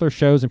most popular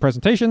shows and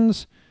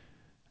presentations.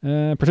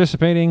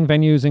 Participating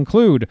venues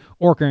include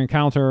Orca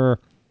Encounter,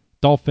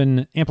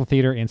 Dolphin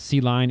Amphitheater, and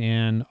Sea Lion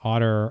and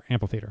Otter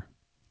Amphitheater,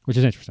 which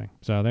is interesting.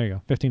 So there you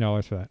go,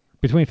 $15 for that.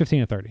 Between $15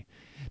 and $30.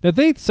 Now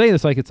they say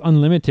this like it's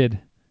unlimited,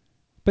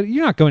 but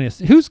you're not going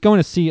to. Who's going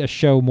to see a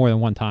show more than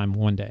one time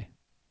one day?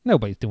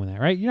 Nobody's doing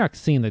that, right? You're not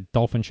seeing the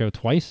Dolphin show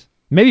twice.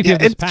 Maybe if you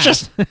have this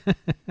pass.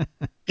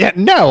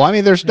 No. I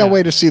mean, there's no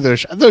way to see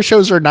those. Those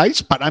shows are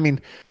nice, but I mean,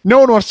 no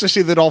one wants to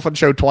see the Dolphin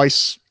show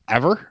twice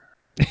ever.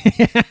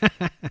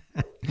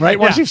 Right?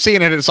 Once you've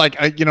seen it, it's like,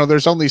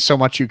 there's only so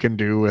much you can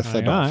do with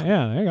the Dolphin.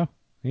 Yeah, there you go.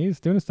 He's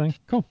doing his thing.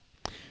 Cool.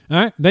 All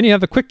right. Then you have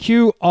the Quick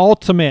Queue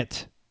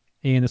Ultimate.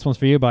 Ian, this one's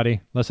for you,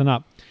 buddy. Listen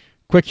up.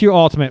 Quick Queue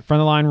Ultimate, front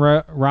of the line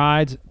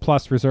rides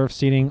plus reserved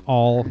seating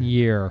all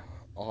year.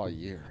 All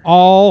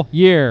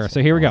year.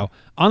 So here we go.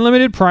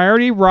 Unlimited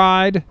priority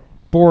ride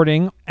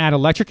boarding at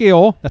Electric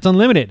Eel. That's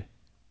unlimited,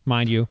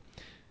 mind you.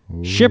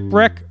 Ooh.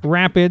 Shipwreck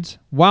Rapids,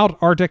 Wild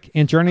Arctic,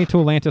 and Journey to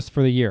Atlantis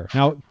for the year.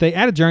 Now, they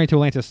added Journey to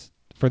Atlantis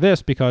for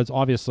this because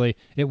obviously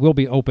it will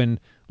be open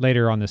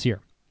later on this year.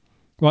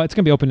 Well, it's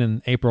going to be open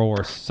in April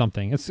or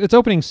something. It's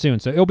opening soon,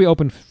 so it'll be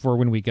open for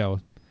when we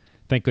go.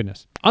 Thank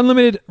goodness.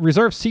 Unlimited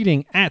reserved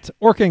seating at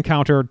Orca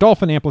Encounter,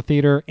 Dolphin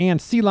Amphitheater,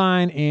 and Sea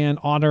Lion and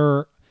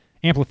Otter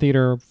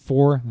Amphitheater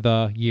for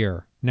the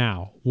year.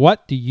 Now,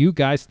 what do you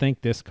guys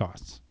think this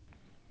costs?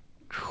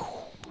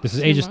 This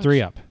is ages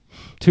 3 up.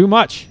 Too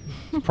much.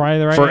 Probably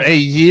the right for answer. A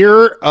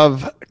year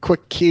of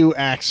Quick Queue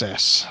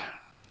access.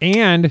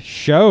 And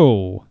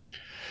show.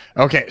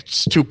 Okay,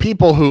 it's to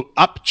people who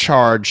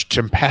upcharge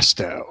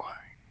Tempesto.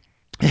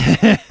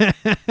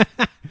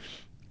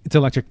 It's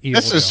Electric Eel.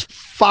 This is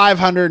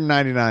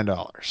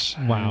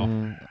 $599.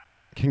 Wow.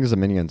 Kings of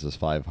Minions is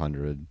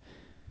 $500.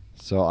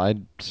 So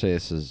I'd say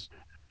this is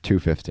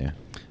 $250.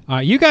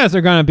 You guys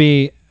are going to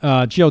be...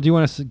 Jill, do you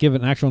want to give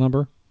it an actual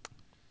number?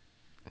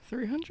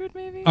 300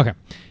 maybe? Okay.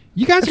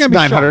 You guys are going to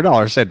be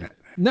 $900, isn't it?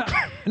 No,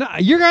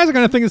 you guys are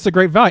going to think it's a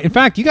great value. In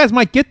fact, you guys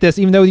might get this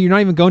even though you're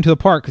not even going to the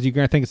park because you're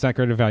going to think it's that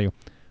great of value.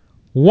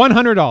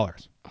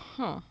 $100.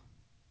 Huh.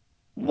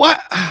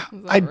 What?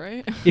 Is that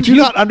right? If you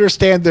not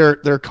understand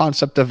their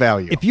concept of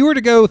value. If you were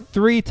to go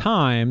 3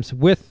 times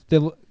with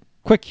the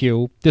Quick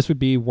Queue, this would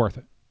be worth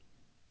it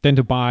than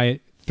to buy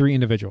 3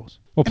 individuals.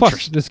 Well,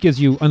 plus this gives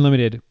you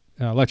unlimited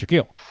Electric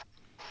Eel.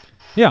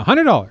 Yeah,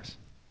 $100.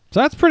 So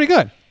that's pretty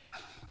good.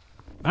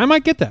 I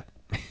might get that.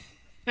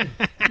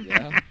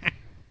 Yeah.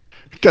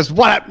 Because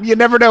you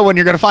never know when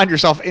you're going to find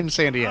yourself in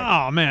San Diego.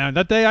 Oh, man.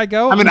 That day I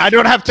go. I mean, I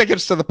don't have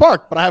tickets to the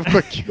park, but I have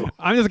Quick Queue.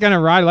 I'm just going to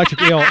ride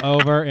Electric Eel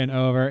over and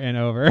over and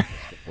over.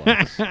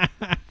 I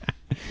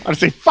want to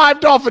see 5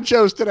 dolphin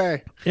shows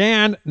today.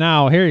 And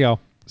now, here you go.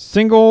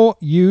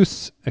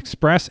 Single-use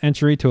express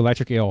entry to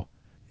Electric Eel.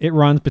 It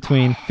runs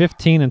between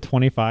 $15 and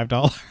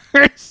 $25.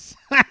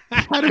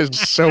 That is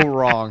so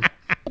wrong.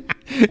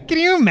 Can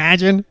you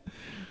imagine?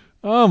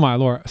 Oh my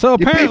Lord! So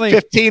you apparently,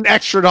 paid $15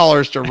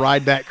 extra to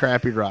ride that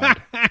crappy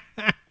ride.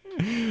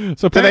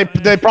 So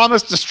they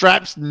promised the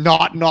straps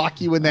not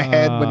knock you in the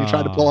head when you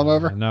try to pull them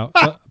over. No.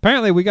 So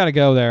apparently, we got to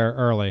go there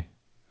early.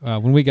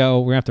 When we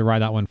go, we have to ride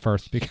that one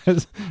first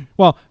because,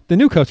 well, the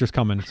new coaster's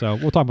coming. So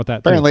we'll talk about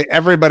that. Apparently,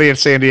 everybody in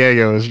San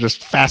Diego is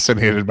just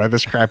fascinated by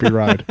this crappy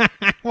ride.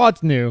 Well,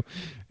 it's new.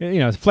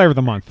 It's flavor of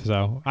the month.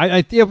 So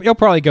it'll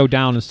probably go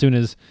down as soon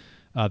as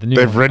the new.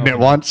 They've ridden it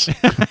once.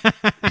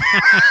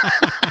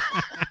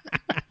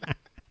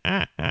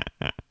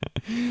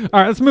 All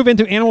right, let's move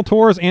into animal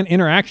tours and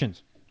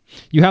interactions.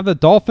 You have the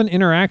Dolphin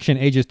Interaction,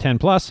 ages 10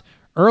 plus.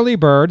 Early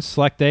bird,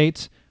 select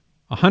dates,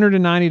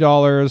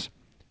 $190.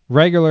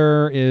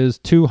 Regular is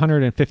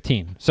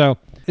 $215. So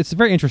It's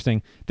very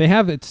interesting. They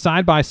have it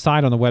side by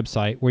side on the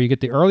website where you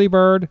get the early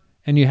bird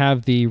and you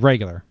have the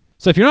regular.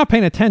 So if you're not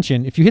paying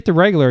attention, if you hit the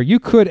regular, you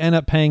could end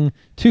up paying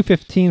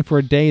 $215 for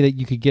a day that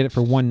you could get it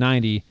for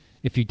 $190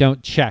 if you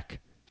don't check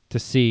to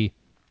see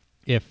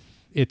if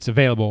it's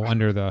available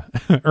under the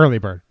early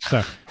bird.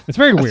 So it's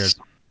very weird.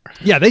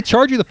 Yeah, they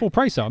charge you the full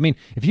price though. I mean,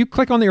 if you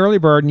click on the early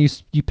bird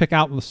and you pick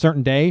out a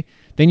certain day,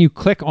 then you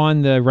click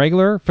on the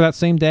regular for that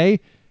same day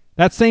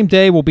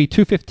will be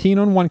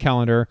 $215 on one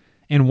calendar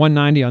and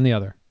 $190 on the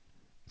other.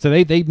 So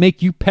they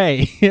make you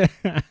pay.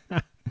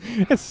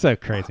 It's so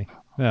crazy.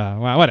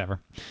 Well, whatever.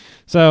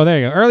 So there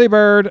you go. Early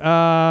bird.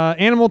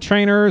 Animal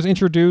trainers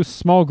introduce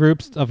small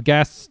groups of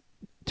guests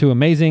to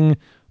amazing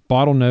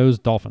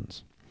bottlenose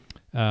dolphins.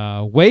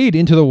 Wade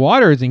into the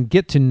waters and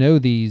get to know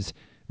these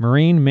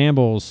marine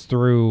mammals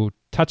through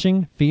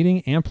touching,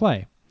 feeding, and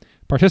play.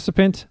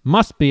 Participant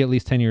must be at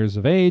least 10 years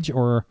of age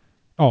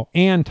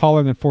and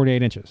taller than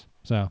 48 inches.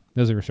 So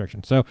those are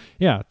restrictions. So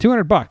yeah,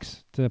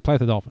 $200 to play with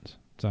the dolphins.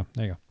 So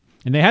there you go.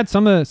 And they had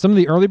some of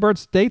the early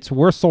bird dates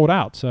were sold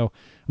out. So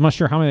I'm not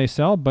sure how many they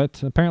sell,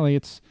 but apparently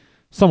it's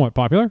somewhat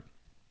popular.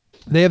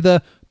 They have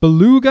the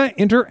Beluga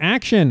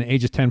Interaction,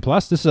 ages 10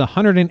 plus. This is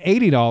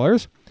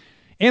 $180.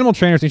 Animal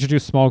trainers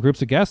introduce small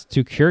groups of guests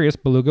to curious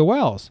beluga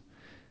whales.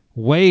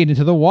 Wade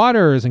into the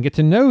waters and get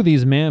to know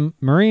these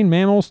marine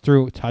mammals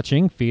through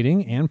touching,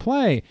 feeding, and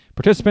play.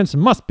 Participants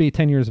must be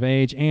 10 years of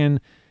age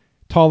and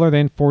taller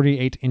than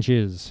 48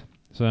 inches.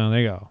 So there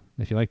you go.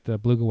 If you like the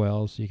beluga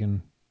whales, you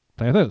can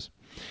play with those.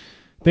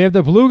 They have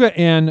the Beluga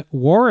and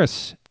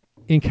Walrus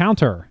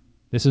Encounter.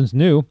 This is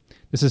new.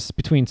 This is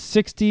between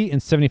 $60 and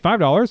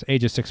 $75,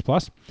 ages 6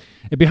 plus.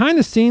 A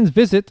behind-the-scenes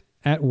visit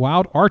at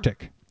Wild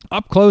Arctic.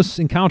 Up-close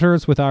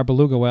encounters with our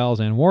beluga whales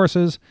and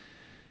walruses.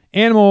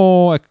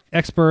 Animal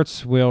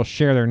experts will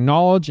share their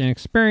knowledge and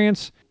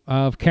experience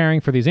of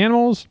caring for these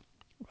animals.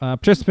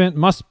 Participant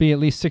must be at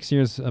least 6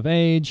 years of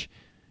age,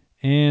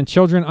 and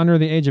children under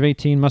the age of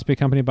 18 must be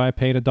accompanied by a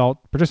paid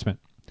adult participant.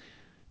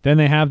 Then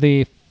they have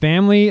the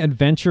Family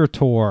Adventure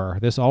Tour.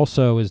 This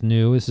also is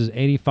new. This is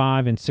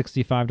 $85 and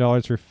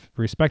 $65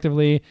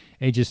 respectively.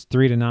 Ages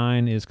 3 to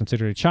 9 is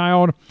considered a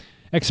child.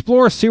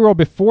 Explore SeaWorld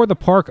before the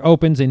park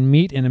opens and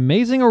meet an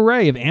amazing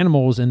array of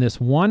animals in this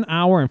 1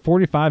 hour and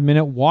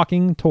 45-minute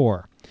walking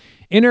tour.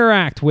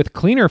 Interact with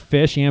cleaner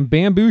fish and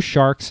bamboo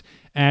sharks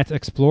at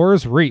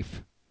Explorers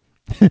Reef.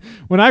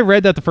 When I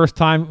read that the first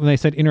time when they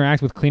said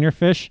interact with cleaner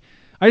fish,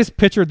 I just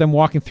pictured them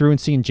walking through and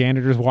seeing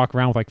janitors walk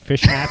around with like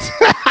fish hats.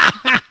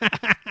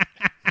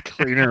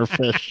 Cleaner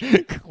fish.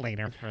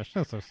 Cleaner fish.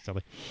 That's so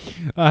silly.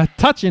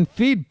 Touch and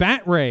feed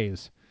bat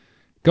rays.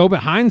 Go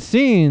behind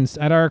scenes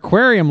at our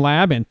aquarium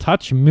lab and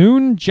touch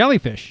moon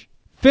jellyfish.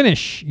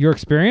 Finish your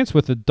experience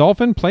with the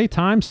dolphin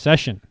playtime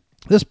session.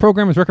 This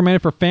program is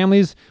recommended for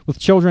families with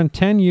children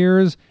 10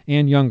 years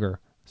and younger.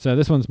 So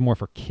this one's more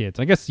for kids.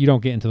 I guess you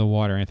don't get into the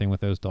water or anything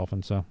with those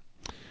dolphins. So,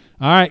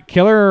 all right,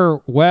 Killer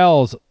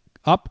Whales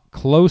Up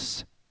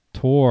Close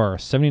Tour,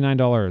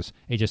 $79,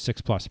 ages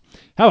 6 plus.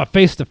 Have a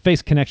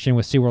face-to-face connection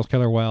with SeaWorld's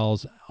killer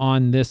whales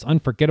on this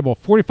unforgettable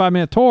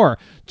 45-minute tour.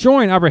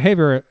 Join our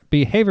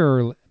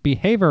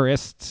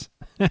behaviorists.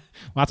 Well,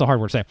 that's a hard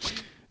word to say.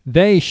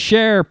 They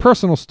share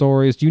personal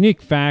stories,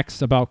 unique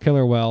facts about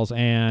killer whales,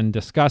 and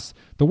discuss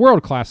the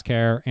world-class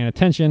care and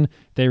attention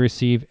they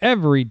receive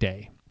every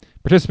day.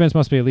 Participants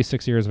must be at least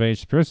 6 years of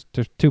age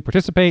to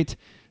participate.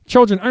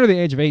 Children under the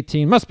age of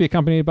 18 must be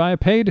accompanied by a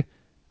paid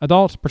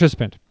adult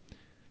participant.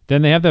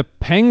 Then they have the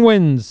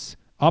Penguins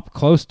Up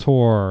Close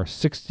Tour,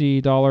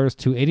 $60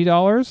 to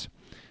 $80,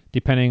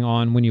 depending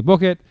on when you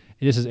book it.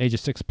 This is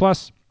ages 6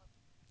 plus.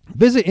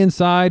 Visit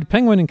inside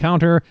Penguin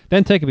Encounter,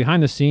 then take a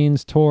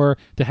behind-the-scenes tour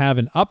to have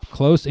an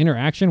up-close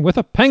interaction with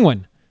a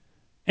penguin.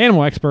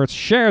 Animal experts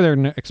share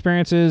their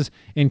experiences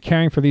in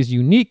caring for these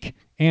unique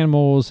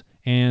animals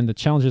and the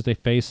challenges they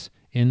face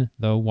in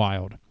the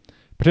wild.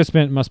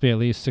 Participant must be at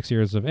least 6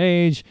 years of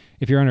age.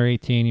 If you're under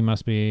 18, you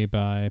must be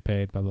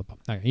paid, blah, blah, blah.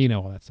 Okay, you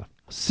know all that stuff.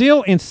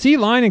 Seal and Sea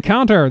Lion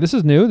Encounter. This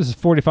is new. This is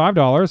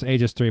 $45,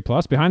 ages 3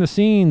 plus. Behind the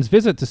scenes,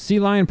 visit to Sea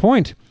Lion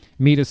Point.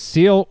 Meet a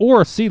seal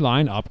or sea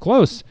lion up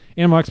close.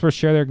 Animal experts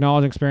share their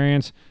knowledge and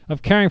experience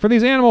of caring for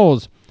these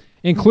animals.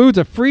 Includes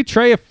a free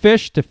tray of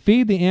fish to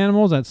feed the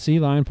animals at Sea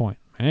Lion Point.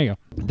 There you go.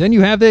 Then you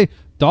have the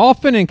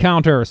Dolphin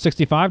Encounter,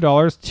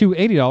 $65 to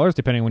 $80,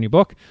 depending on when you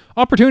book.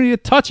 Opportunity to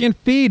touch and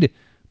feed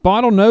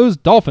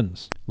bottlenose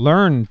dolphins.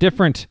 Learn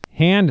different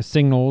hand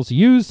signals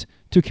used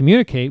to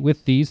communicate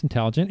with these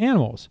intelligent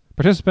animals.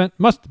 Participant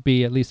must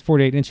be at least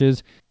 48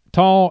 inches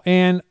tall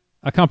and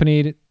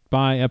accompanied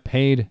by a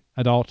paid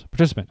adult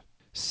participant.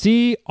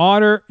 Sea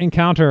Otter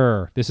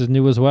Encounter. This is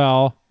new as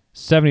well.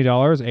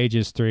 $70,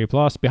 ages 3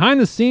 plus. Behind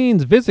the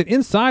scenes, visit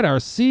inside our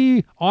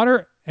Sea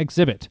Otter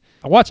exhibit.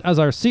 Watch as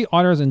our sea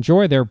otters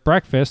enjoy their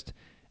breakfast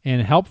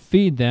and help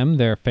feed them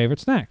their favorite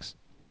snacks.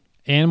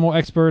 Animal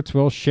experts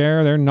will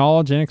share their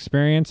knowledge and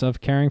experience of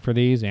caring for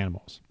these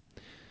animals.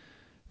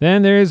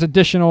 Then there's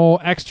additional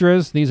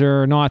extras. These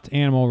are not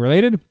animal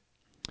related.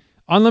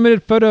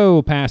 Unlimited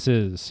photo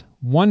passes.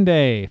 1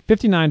 day,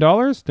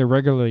 $59. They're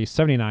regularly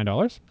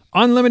 $79.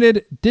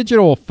 Unlimited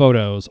digital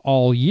photos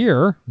all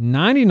year,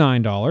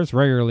 $99,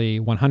 regularly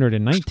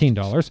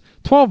 $119,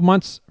 12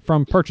 months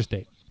from purchase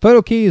date.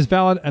 Photo key is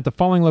valid at the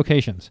following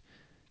locations.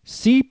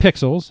 C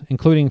Pixels,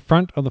 including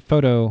front of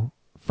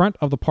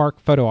the park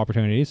photo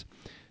opportunities,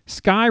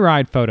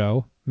 Skyride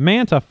photo,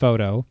 Manta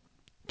photo,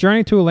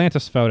 Journey to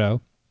Atlantis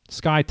photo,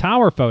 Sky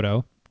Tower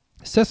photo,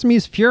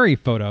 Sesame's Fury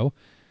photo,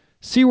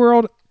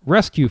 SeaWorld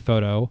Rescue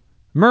photo,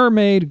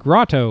 Mermaid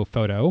Grotto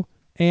photo,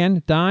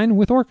 and Dine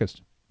with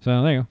Orcas.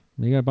 So there you go.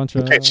 You got a bunch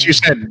of... Okay, so you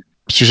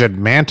said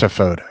Manta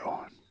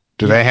photo.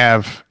 Do they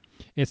have...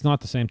 It's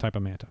not the same type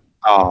of Manta.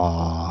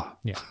 Oh,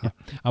 Yeah.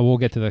 I will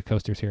get to the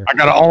coasters here. I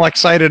got all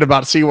excited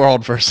about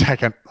SeaWorld for a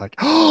second. Like,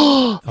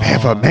 oh, they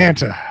have a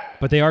Manta.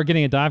 But they are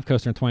getting a dive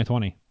coaster in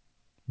 2020.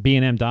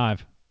 B&M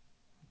Dive.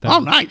 Oh,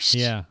 nice.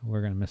 Yeah,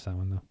 we're going to miss that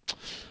one,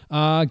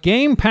 though.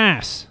 Game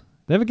Pass.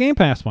 They have a Game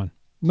Pass one.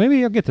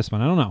 Maybe I'll get this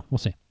one. I don't know. We'll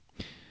see.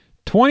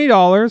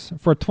 $20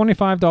 for a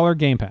 $25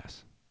 Game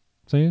Pass.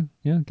 So,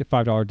 yeah, get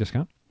 $5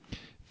 discount.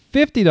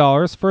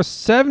 $50 for a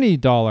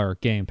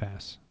 $70 Game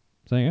Pass.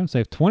 So, you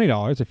save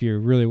 $20 if you're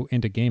really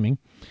into gaming.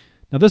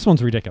 Now, this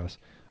one's ridiculous.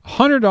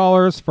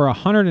 $100 for a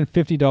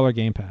 $150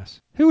 Game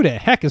Pass. Who the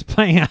heck is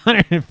playing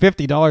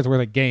 $150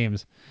 worth of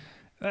games?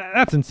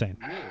 That's insane.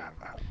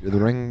 You're the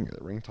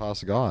ring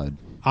toss god.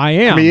 I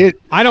am.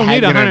 I don't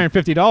need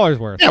 $150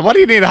 worth. Yeah, what do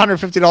you need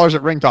 $150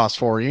 at ring toss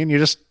for, Ian? You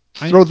just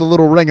throw the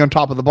little ring on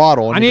top of the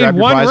bottle and you grab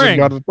your prize and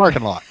go to the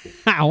parking lot.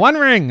 One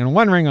ring and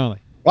one ring only.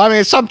 Well, I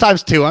mean,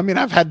 sometimes two. I mean,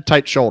 I've had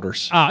tight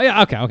shoulders.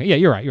 Yeah, okay. Yeah,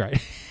 you're right.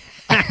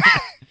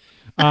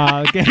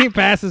 Game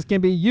passes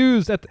can be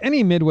used at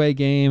any midway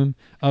game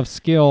of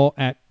skill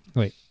at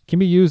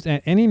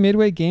any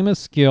midway game of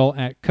skill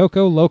at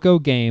Coco Loco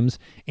Games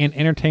and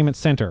Entertainment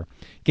Center.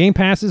 Game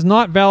Pass is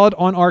not valid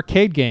on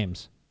arcade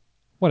games.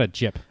 What a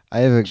jip. I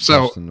have a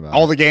question about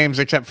all the games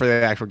except for the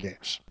actual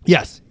games.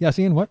 Yes,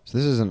 Ian. What? So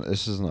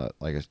this isn't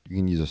like you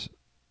can use this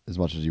as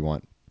much as you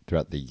want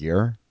throughout the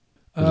year.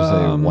 Or just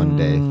a 1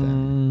 day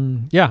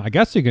thing. Yeah, I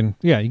guess you can.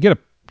 Yeah, you get a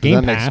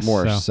Game that Pass. Makes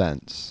more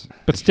sense.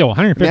 But still,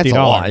 $150. That's a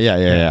lot.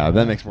 Yeah.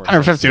 That makes more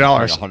sense.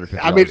 $150.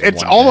 I mean,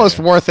 it's almost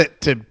worth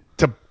it to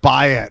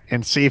buy it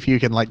and see if you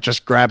can like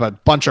just grab a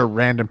bunch of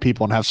random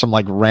people and have some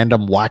like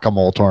random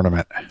whack-a-mole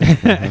tournament.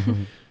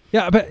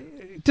 Yeah, but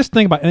just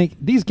think about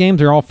it. These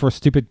games are all for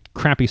stupid,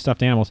 crappy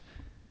stuffed animals.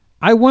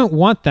 I wouldn't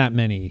want that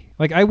many.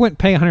 Like, I wouldn't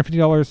pay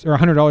 $150 or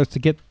 $100 to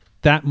get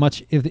that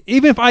much.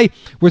 Even if I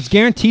was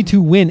guaranteed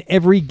to win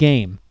every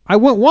game, I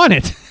wouldn't want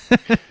it.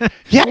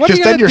 Yeah, because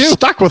then you're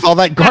stuck with all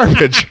that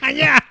garbage.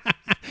 Yeah.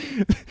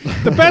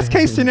 The best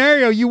case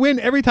scenario, you win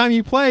every time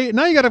you play.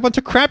 Now you got a bunch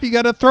of crap you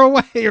got to throw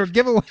away or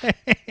give away,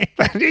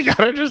 you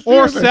gotta just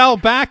or sell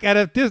back at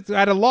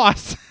a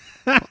loss.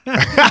 Like,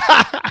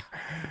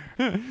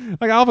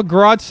 I'll have a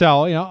garage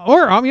sale,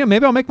 or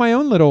maybe I'll make my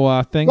own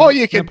little thing. Well,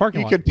 you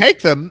could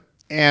take them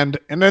and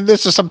then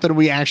this is something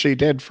we actually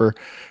did for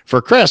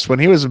Chris when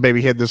he was a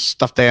baby. He had this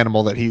stuffed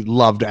animal that he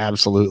loved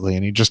absolutely,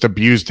 and he just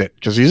abused it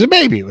because he's a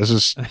baby. It was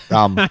his,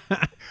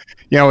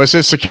 it was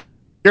his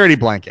security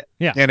blanket.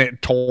 Yeah, and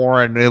it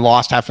tore and it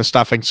lost half his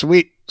stuffing. So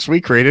we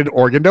created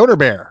Organ Donor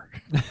Bear.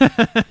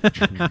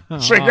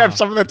 So he grabbed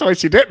some of the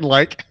toys he didn't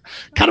like,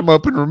 cut them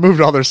open, removed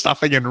all their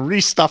stuffing, and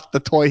restuffed the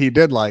toy he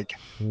did like.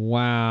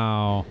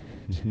 Wow,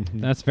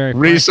 that's very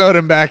re-sewed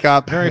him back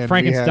up. Very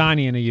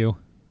Frankensteinian of you.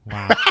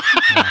 Wow.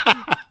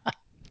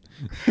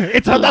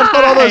 It's alive. That's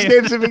what all those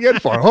games have been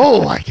good for.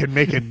 Oh, I can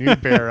make a new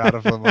bear out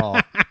of them all.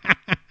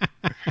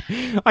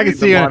 I can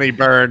see Monty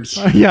Burns.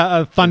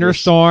 A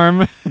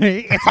thunderstorm.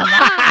 It's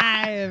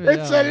alive.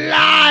 It's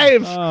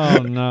alive.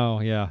 Oh no,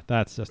 yeah,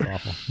 that's just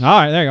awful. All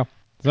right, there you go.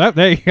 So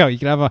there you go. You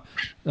can have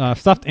a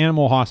stuffed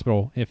animal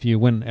hospital if you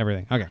win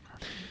everything. Okay.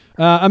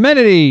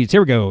 Amenities.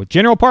 Here we go.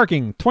 General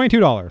parking,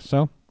 $22.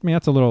 So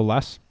that's a little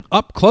less.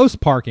 Up close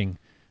parking.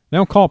 They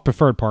don't call it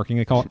preferred parking.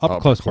 They call it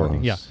up close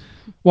parking. Yeah.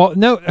 Well,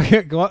 no.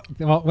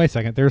 Well, wait a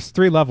second. There's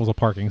 3 levels of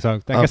parking,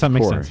 so I guess that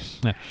makes sense.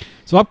 Yeah.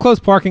 So up close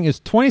parking is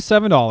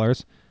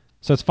 $27,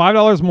 so it's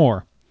 $5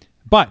 more.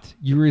 But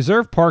you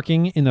reserve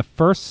parking in the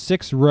first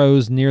 6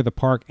 rows near the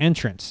park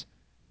entrance.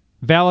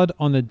 Valid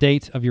on the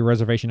date of your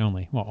reservation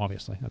only. Well,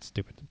 obviously, that's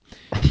stupid.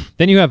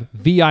 Then you have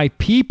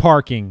VIP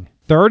parking,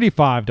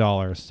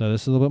 $35. So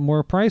this is a little bit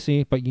more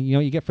pricey, but you know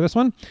what you get for this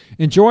one?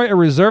 Enjoy a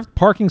reserved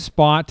parking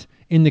spot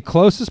in the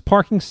closest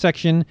parking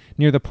section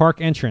near the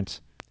park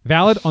entrance.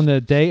 Valid on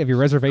the day of your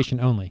reservation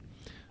only,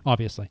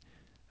 obviously.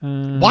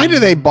 Why do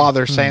they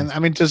bother saying? I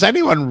mean, does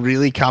anyone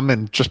really come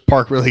and just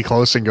park really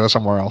close and go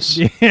somewhere else?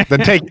 Yeah.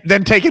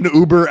 Then take an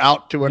Uber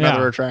out to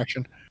another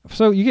attraction.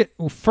 So you get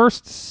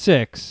first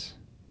 6,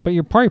 but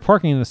you're probably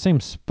parking in the same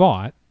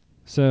spot.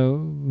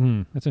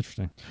 So that's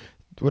interesting.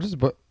 What is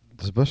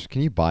Busch?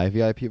 Can you buy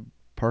VIP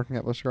parking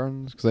at Busch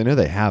Gardens? Because I know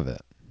they have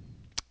it.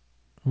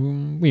 What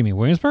do you mean,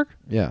 Williamsburg?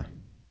 Yeah.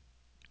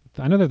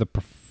 I know they're the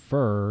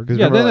preferred.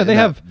 Yeah, they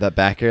have that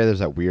back area. There's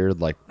that weird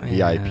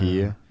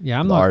VIP. Yeah,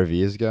 I'm not.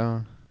 RVs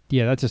go.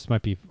 Yeah, that just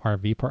might be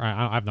RV park.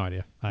 I have no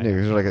idea.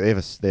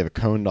 Because they have a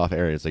coned off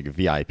area. It's like a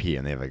VIP,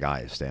 and they have a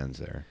guy who stands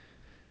there.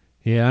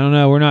 Yeah, I don't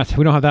know. We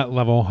don't have that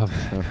level of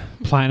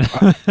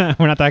platinum.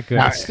 We're not that good.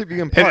 Nah, If you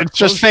can park It's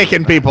just close-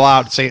 faking people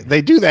out. See,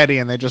 they do that,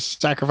 Ian. They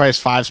just sacrifice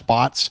 5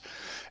 spots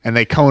and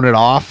they cone it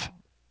off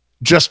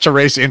just to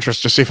raise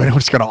interest to see if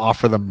anyone's going to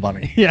offer them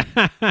money. Yeah.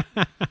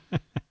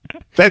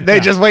 They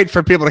just wait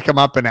for people to come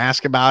up and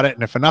ask about it.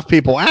 And if enough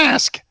people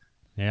ask,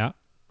 Yeah.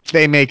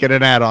 they make it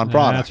an add-on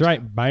product. That's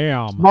right.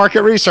 Bam.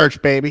 Market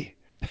research, baby.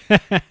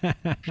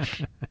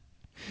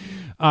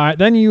 All right.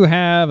 Then you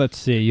have, let's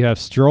see, you have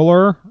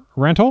stroller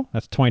rental.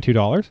 That's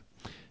 $22.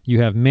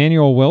 You have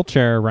manual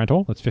wheelchair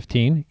rental. That's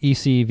 $15.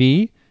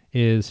 ECV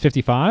is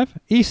 $55.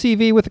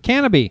 ECV with a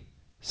canopy,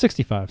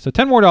 $65. So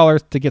 $10 more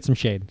to get some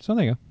shade. So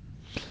there you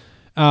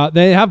go.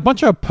 They have a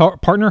bunch of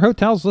partner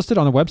hotels listed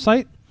on the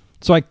website.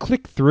 So I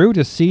clicked through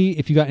to see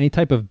if you got any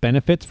type of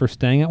benefits for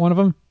staying at one of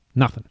them.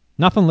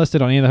 Nothing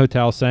listed on any of the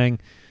hotels saying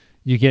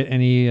you get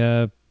any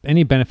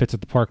benefits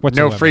at the park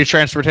whatsoever. No free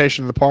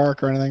transportation to the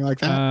park or anything like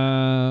that.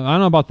 I don't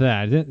know about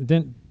that.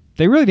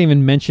 They really didn't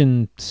even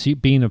mention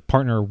being a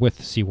partner with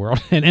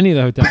SeaWorld in any of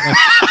the hotels.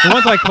 Like, the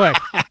ones I clicked,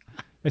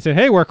 they said,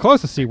 "Hey, we're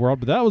close to SeaWorld,"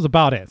 but that was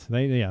about it. So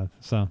there you go.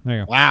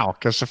 Wow,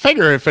 because I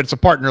figure if it's a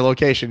partner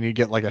location, you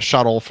get like a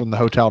shuttle from the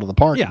hotel to the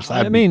park. Yeah, So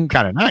that'd I mean,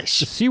 kind of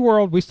nice.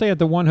 SeaWorld, we stay at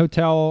the one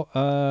hotel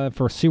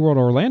for SeaWorld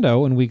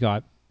Orlando, and we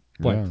got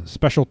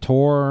special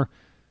tour.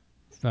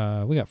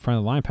 We got front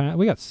of the line pass.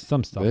 We got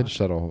some stuff. They had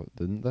shuttle,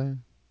 didn't they?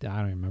 I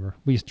don't remember.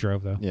 We just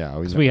drove though. Yeah,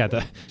 we had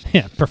the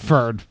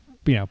preferred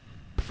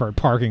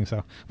parking,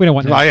 so we don't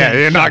want. Oh yeah,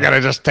 you're not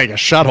gonna just take a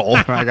shuttle.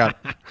 I got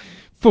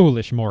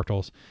foolish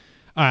mortals.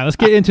 All right, let's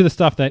get into the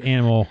stuff that the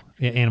Ian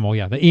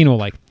will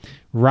like.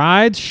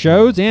 Rides,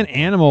 shows, and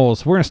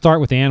animals. We're gonna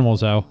start with the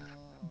animals though.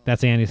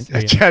 That's Andy's.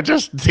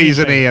 just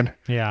teasing Ian.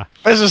 Yeah.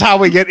 This is how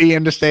we get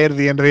Ian to stay to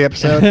the end of the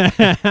episode.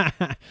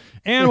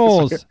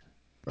 Animals.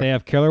 They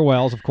have killer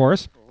whales, of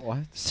course. What?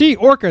 Sea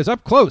orcas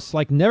up close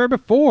like never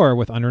before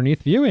with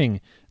underneath viewing.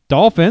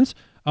 Dolphins.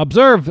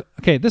 Observe.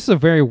 Okay, this is a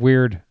very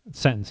weird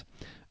sentence.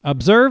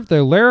 Observe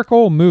the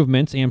lyrical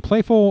movements and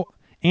playful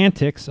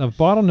antics of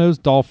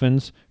bottlenose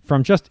dolphins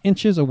from just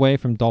inches away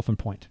from Dolphin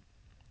Point.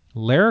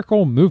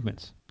 Lyrical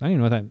movements. I don't even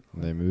know what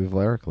that. They move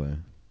lyrically.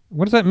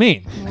 What does that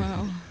mean?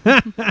 Wow.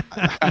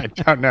 I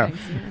don't know. Thanks,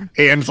 Ian.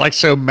 Ian's like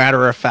so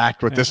matter of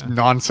fact with this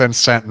nonsense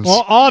sentence.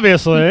 Well,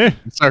 obviously,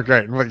 It's so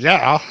great. Well,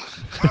 yeah.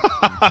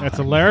 it's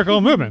a lyrical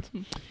movement.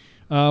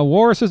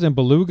 Walruses and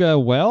beluga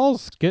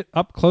whales get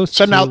up close.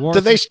 So to now, the do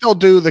walruses. they still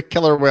do the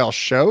killer whale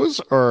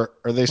shows, or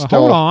are they Well, still?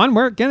 hold on,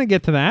 we're gonna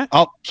get to that.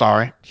 Oh,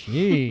 sorry.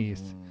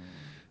 Jeez.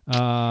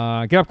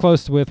 Get up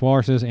close with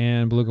walruses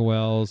and beluga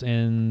whales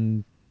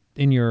in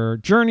your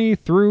journey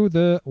through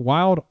the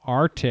wild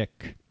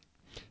Arctic.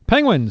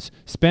 Penguins.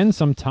 Spend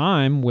some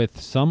time with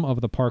some of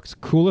the park's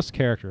coolest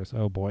characters.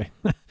 Oh boy.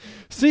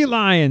 Sea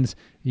lions.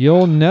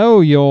 You'll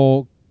know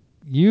you're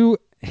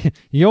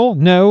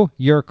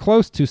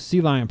close to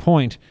Sea Lion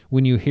Point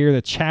when you hear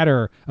the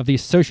chatter of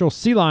these social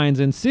sea lions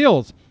and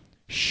seals.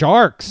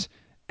 Sharks.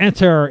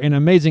 Enter an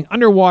amazing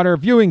underwater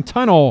viewing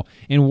tunnel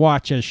and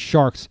watch as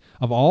sharks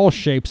of all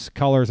shapes,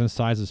 colors, and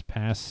sizes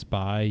pass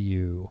by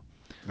you.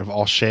 Of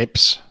all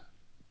shapes.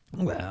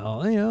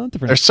 Well,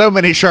 different. There's so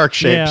many shark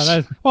shapes.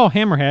 Yeah,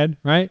 hammerhead,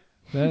 right?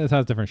 That has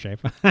a different shape.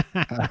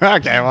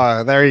 Okay,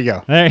 well, there you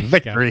go. There you go.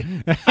 Victory.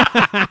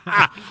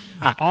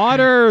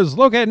 Otters.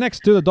 Located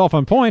next to the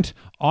Dolphin Point,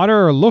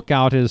 Otter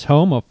Lookout is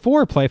home of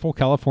 4 playful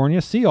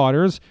California sea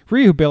otters,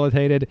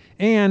 rehabilitated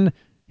and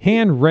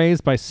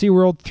hand-raised by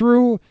SeaWorld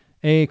through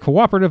a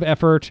cooperative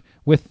effort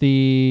with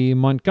the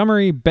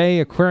Montgomery Bay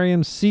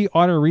Aquarium Sea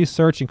Otter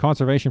Research and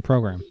Conservation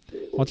Program.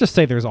 I'll just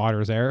say there's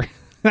otters there.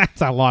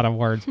 That's a lot of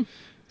words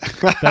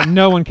that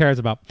no one cares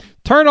about.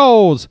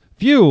 Turtles.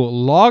 View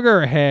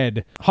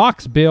loggerhead,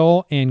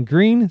 hawksbill, and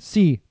green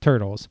sea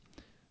turtles.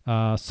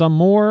 Some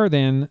more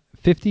than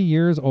 50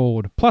 years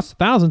old, plus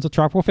thousands of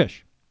tropical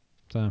fish.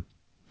 So,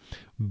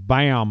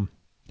 bam.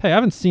 Hey, I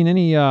haven't seen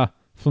any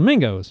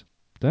flamingos.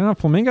 Do they have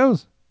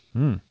flamingos?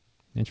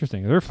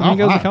 Interesting. Are there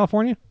flamingos in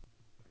California?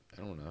 I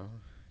don't know.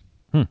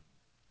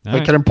 All They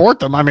right. can import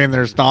them. I mean,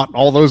 there's not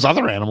all those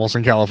other animals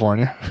in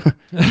California.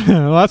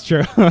 Well, that's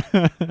true.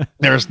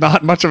 There's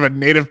not much of a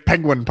native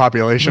penguin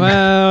population.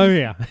 Well,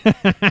 yeah.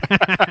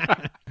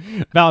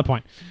 Valid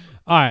point.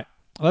 All right,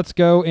 let's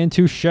go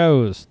into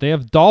shows. They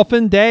have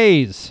Dolphin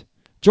Days.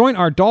 Join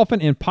our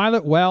dolphin and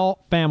pilot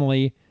whale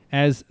family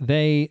as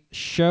they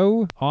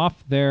show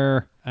off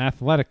their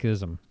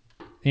athleticism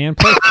and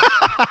play.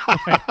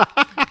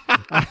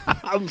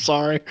 I'm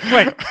sorry.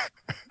 Wait,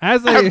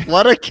 as they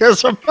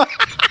Athleticism.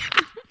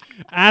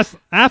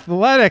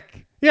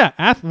 athletic, yeah,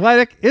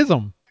 athleticism.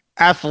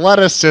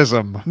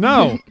 Athleticism.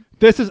 No,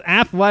 this is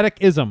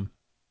athleticism.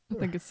 I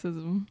think it's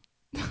Sism.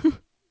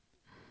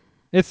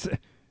 It's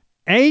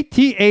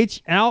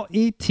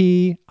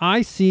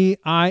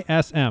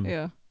ATHLETICISM.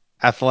 Yeah.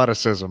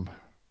 Athleticism.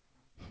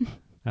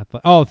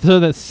 Oh, so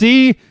the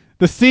C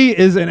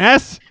is an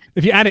S.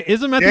 If you add an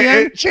ism at the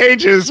end, It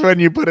changes when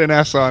you put an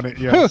S on it.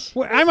 Yes.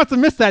 Well, I must have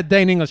missed that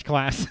day in English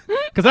class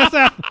because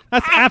that's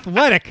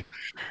athletic.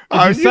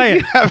 you say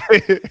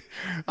it.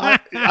 I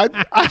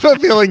have a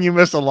feeling you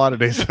missed a lot of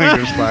days in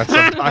English class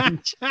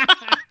sometimes.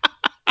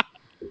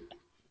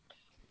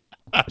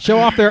 Show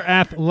off their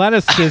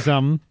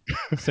athleticism,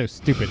 so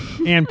stupid,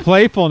 and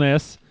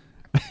playfulness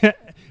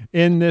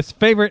in this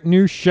favorite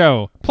new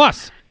show.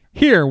 Plus,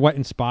 hear what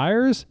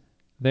inspires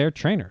their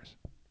trainers.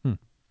 All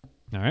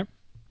right.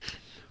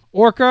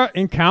 Orca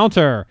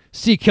Encounter.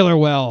 See killer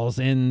whales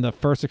in the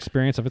first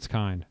experience of its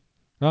kind.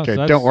 Oh, Okay,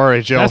 so don't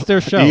worry, Jill. That's their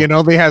show. Ian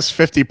only has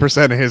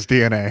 50% of his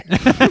DNA.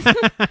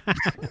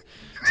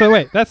 So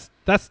wait, that's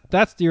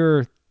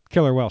your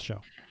killer whale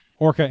show.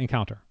 Orca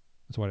Encounter.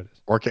 That's what it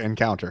is. Orca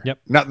Encounter. Yep.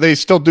 Now they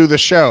still do the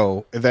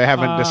show. They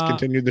haven't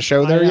discontinued the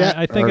show there yet.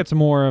 I think or- it's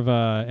more of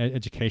a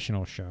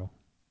educational show,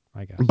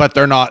 I guess. But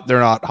they're not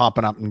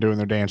hopping up and doing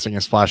their dancing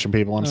and splashing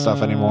people and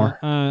stuff anymore.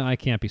 I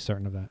can't be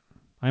certain of that.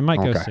 I might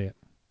go Okay. see it.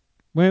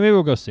 Maybe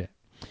we'll go see it.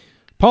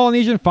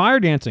 Polynesian fire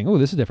dancing. Oh,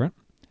 this is different.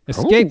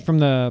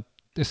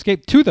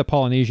 Escape to the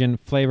Polynesian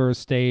flavors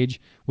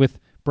stage with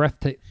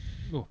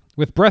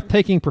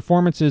breathtaking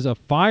performances of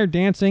fire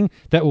dancing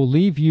that will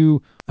leave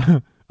you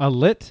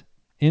lit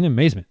in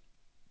amazement.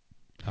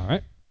 All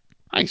right.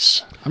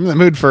 Nice. I'm in the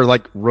mood for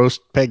like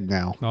roast pig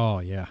now. Oh,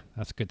 yeah.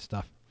 That's good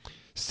stuff.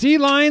 Sea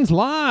Lions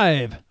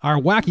Live. Our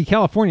wacky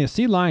California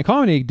sea lion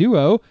comedy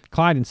duo,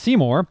 Clyde and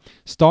Seymour,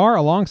 star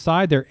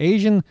alongside their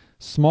Asian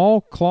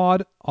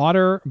small-clawed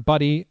otter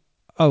buddy,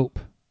 Op.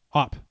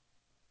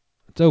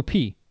 It's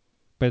O-P,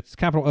 but it's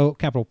capital O,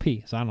 capital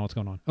P, so I don't know what's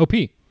going on.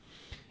 O-P.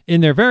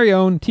 In their very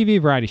own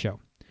TV variety show.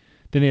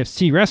 Then they have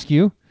Sea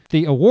Rescue.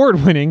 The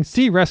award-winning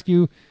Sea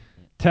Rescue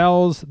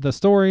tells the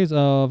stories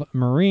of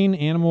marine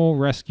animal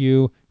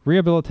rescue,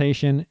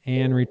 rehabilitation,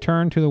 and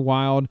return to the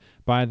wild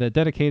by the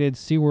dedicated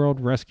SeaWorld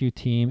rescue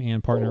team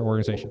and partner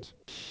organizations.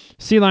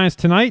 Sea Lions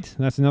Tonight,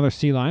 that's another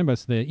sea lion, but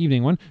it's the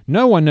evening one.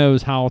 No one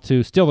knows how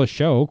to steal the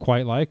show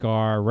quite like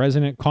our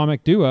resident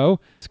comic duo,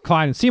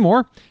 Clyde and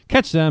Seymour.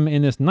 Catch them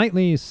in this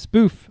nightly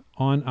spoof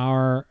on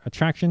our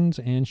attractions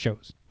and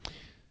shows.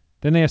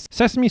 Then they have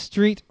Sesame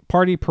Street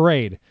Party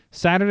Parade,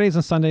 Saturdays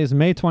and Sundays,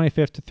 May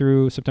 25th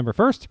through September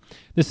 1st.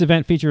 This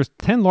event features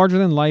 10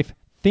 larger-than-life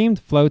themed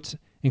floats,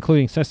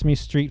 including Sesame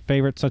Street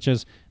favorites such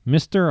as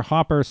Mr.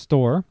 Hopper's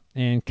Store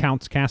and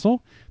Count's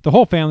Castle. The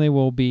whole family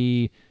will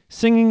be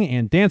singing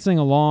and dancing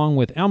along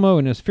with Elmo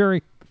and his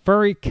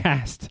furry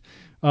cast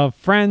of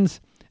friends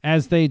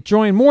as they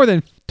join more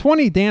than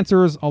 20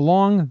 dancers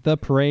along the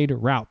parade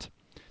route.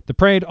 The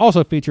parade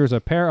also features a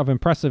pair of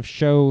impressive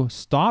show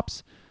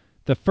stops.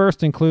 The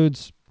first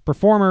includes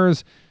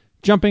performers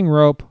jumping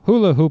rope,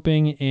 hula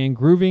hooping, and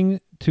grooving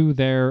to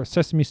their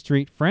Sesame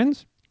Street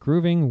friends.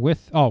 Grooving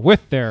with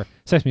their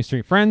Sesame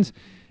Street friends.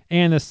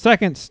 And the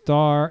second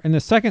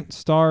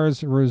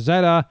stars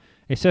Rosetta,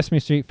 a Sesame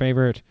Street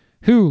favorite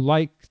who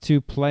likes to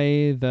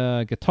play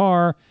the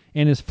guitar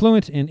and is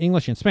fluent in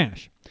English and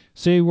Spanish.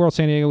 SeaWorld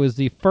San Diego is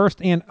the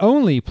first and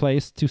only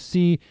place to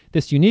see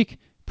this unique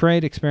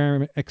parade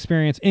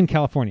experience in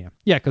California.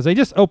 Yeah, because they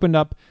just opened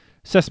up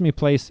Sesame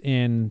Place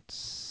in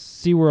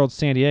SeaWorld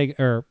San Diego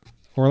or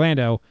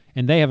Orlando,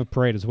 and they have a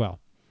parade as well.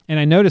 And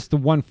I noticed the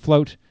one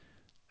float,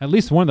 at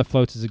least one of the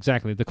floats is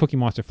exactly, the Cookie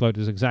Monster float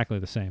is exactly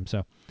the same.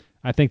 So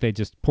I think they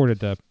just ported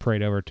the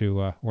parade over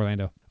to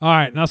Orlando. All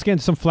right, now let's get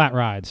into some flat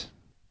rides.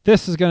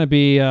 This is going to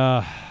be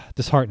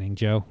disheartening,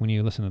 Joe, when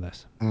you listen to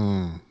this.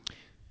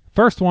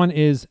 First one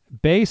is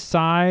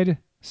Bayside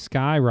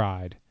Sky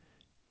Ride.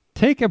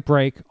 Take a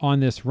break on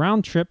this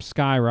round-trip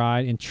sky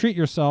ride and treat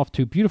yourself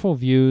to beautiful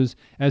views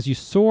as you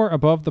soar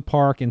above the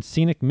park in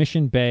scenic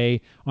Mission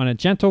Bay on a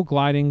gentle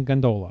gliding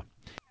gondola.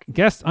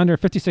 Guests under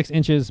 56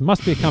 inches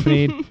must be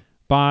accompanied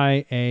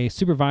by a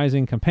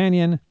supervising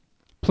companion.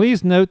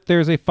 Please note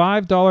there's a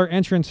 $5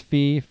 entrance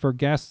fee for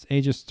guests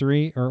ages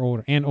 3 or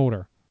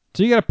older.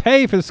 So you got to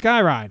pay for the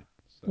sky ride.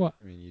 What?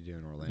 I mean, you do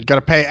in Orlando. You got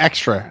to pay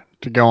extra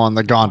to go on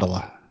the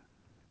gondola.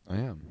 I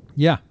am.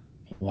 Yeah.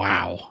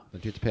 Wow.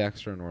 Don't you have to pay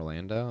extra in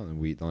Orlando?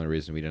 And the only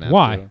reason we didn't have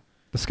Why? to.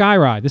 The sky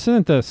ride. This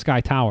isn't the Sky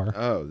Tower.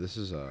 Oh, this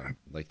is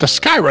like The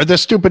sky ride, the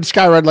stupid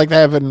sky ride like they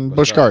have in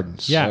Busch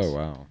Gardens. Yes. Oh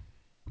wow.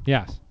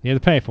 Yes. You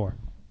have to pay for it.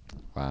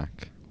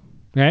 Whack.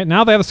 Okay,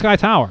 now they have a Sky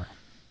Tower.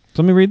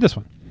 So let me read this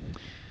one.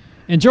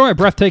 Enjoy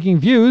breathtaking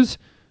views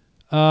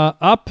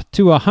up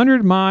to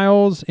 100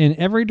 miles in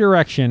every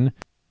direction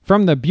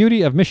from the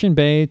beauty of Mission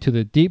Bay to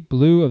the deep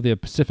blue of the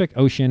Pacific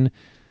Ocean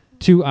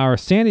to our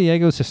San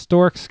Diego's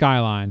historic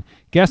skyline.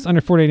 Guests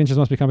under 48 inches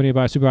must be accompanied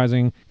by a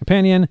supervising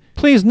companion.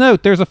 Please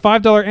note there's a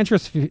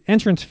 $5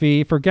 entrance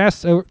fee for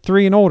guests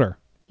 3 and older.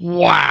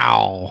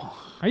 Wow.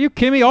 Are you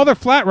kidding me? All their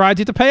flat rides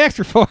you have to pay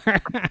extra for.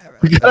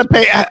 You got to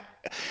pay.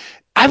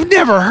 I've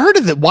never heard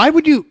of that. Why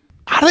would you?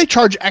 How do they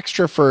charge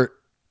extra for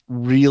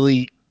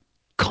really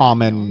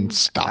common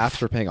stuff?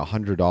 After paying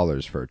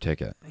 $100 for a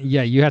ticket.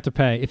 Yeah, you have to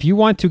pay. If you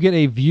want to get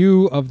a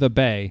view of the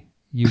bay,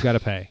 you got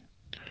to pay.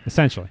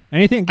 Essentially.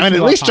 Anything. I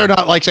mean, at least they're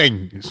not like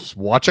saying,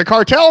 watch a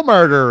cartel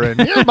murder in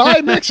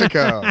nearby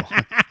Mexico.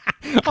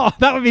 Oh,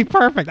 that would be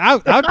perfect.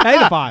 I'd pay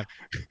the $5.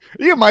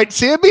 You might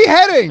see a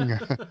beheading.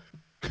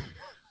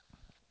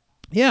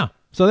 Yeah.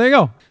 So there you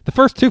go. The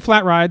first 2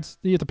 flat rides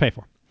you have to pay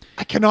for.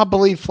 I cannot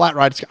believe flat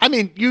rides. I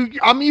mean,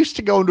 I'm used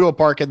to going to a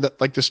park and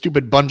the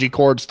stupid bungee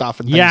cord stuff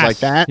and things Yes. like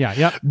that. Yeah,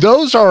 yep.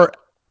 Those are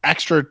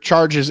extra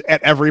charges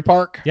at every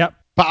park. Yep.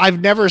 But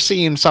I've never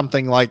seen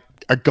something like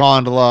a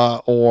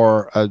gondola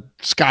or a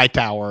sky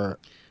tower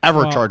ever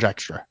Well, charge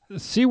extra.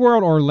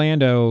 SeaWorld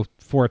Orlando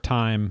for a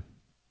time,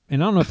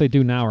 and I don't know if they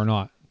do now or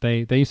not.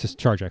 They used to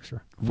charge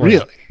extra. for it.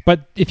 Really?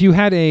 But if you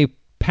had a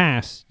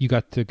pass, you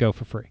got to go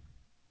for free.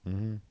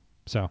 Mm-hmm.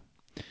 So,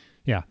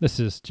 yeah, this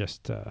is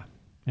just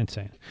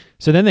insane.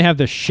 So then they have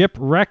the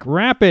Shipwreck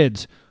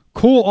Rapids.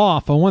 Cool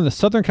off on one of the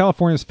Southern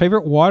California's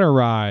favorite water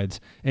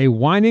rides. A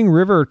winding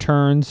river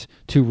turns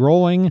to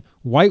rolling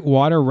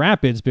whitewater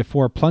rapids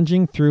before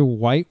plunging through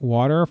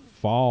whitewater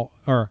fall,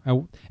 or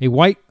a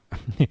white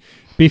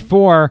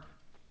before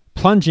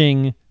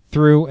plunging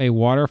through a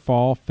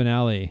waterfall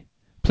finale.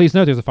 Please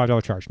note there's a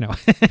 $5 charge. No.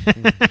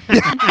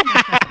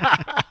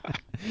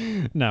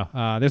 No,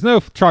 there's no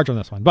charge on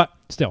this one, but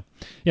still.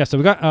 Yeah, so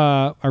we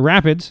got a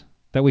rapids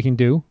that we can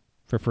do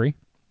for free.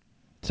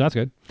 So that's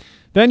good.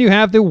 Then you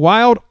have the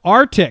Wild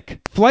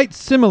Arctic Flight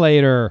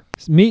Simulator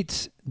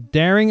meets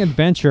daring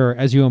adventure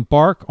as you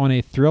embark on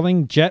a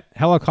thrilling jet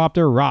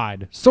helicopter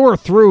ride. Soar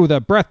through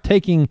the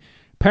breathtaking,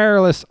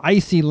 perilous,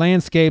 icy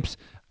landscapes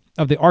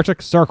of the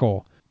Arctic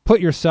Circle.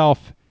 Put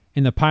yourself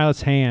in the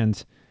pilot's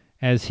hands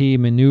as he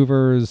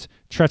maneuvers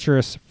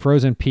treacherous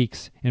frozen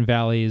peaks and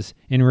valleys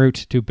en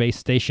route to base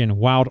station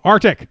Wild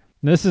Arctic.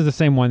 Now, this is the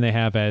same one they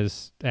have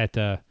as at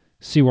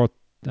SeaWorld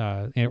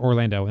in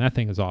Orlando, and that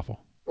thing is awful.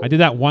 I did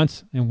that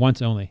once and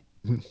once only.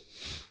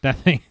 That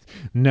thing,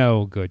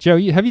 no good. Joe,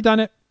 have you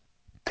done it?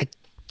 I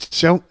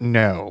don't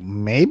know.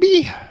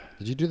 Maybe?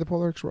 Did you do the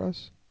Polar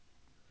Express?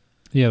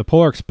 Yeah, the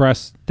Polar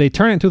Express. They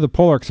turn it into the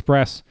Polar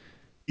Express.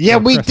 Yeah,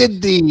 for we Christmas.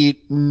 did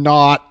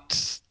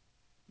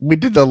we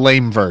did the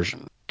lame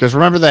version. Because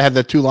remember they had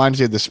the 2 lines,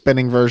 you had the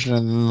spinning version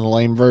and then the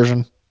lame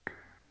version?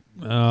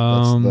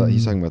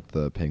 He's talking about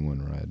the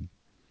penguin ride.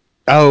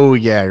 Oh,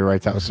 yeah, you're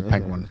right. That was the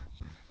penguin.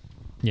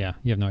 Yeah,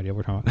 you have no idea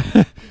what we're talking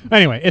about.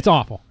 Anyway, it's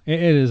awful.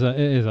 It is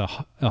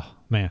oh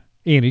man.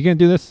 Ian, are you gonna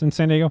do this in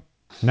San Diego?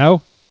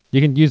 No? You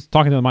can use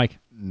talking to the mic.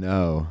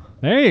 No.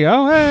 There you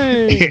go.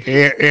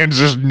 Hey. And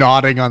just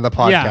nodding on the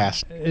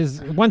podcast. Yeah,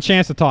 is one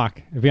chance to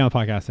talk. If you're on the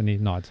podcast and he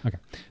nods. Okay.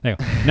 There you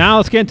go. Now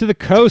let's get into the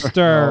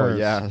coaster. Oh,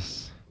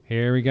 yes.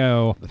 Here we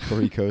go. The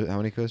 3 how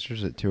many coasters?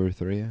 Is it 2 or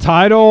 3?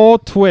 Tidal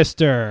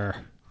Twister.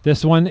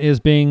 This one is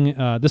being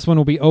this one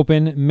will be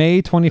open May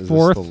Is this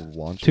 24th, the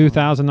launch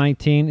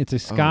 2019. It's a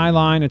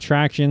Skyline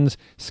Attractions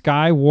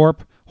Sky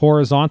Warp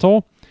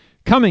Horizontal.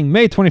 Coming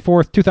May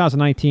 24th,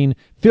 2019.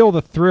 Feel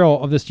the thrill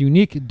of this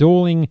unique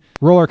dueling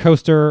roller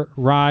coaster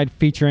ride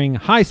featuring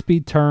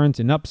high-speed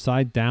turns and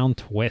upside-down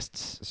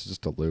twists. This is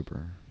just a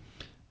looper.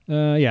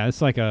 Yeah,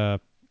 it's like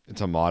a It's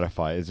a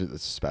modified. It's a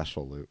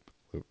special loop.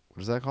 What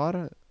is that called?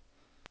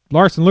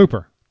 Larson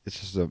Looper. It's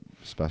just a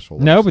special.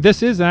 No, but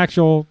this is an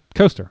actual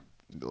coaster.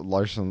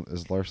 Larson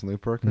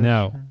Looper.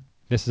 No,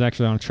 this is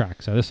actually on a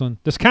track. So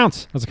this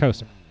counts as a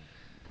coaster.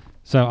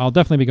 So I'll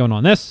definitely be going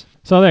on this.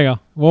 So there you go.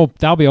 Well,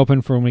 that'll be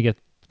open for when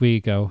we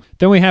go.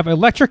 Then we have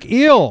Electric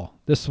Eel.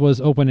 This was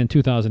open in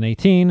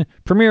 2018.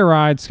 Premier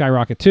ride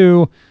Skyrocket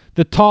 2.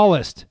 The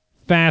tallest,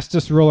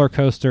 fastest roller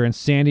coaster in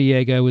San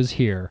Diego is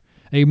here.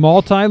 A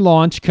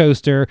multi-launch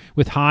coaster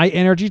with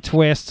high-energy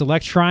twists,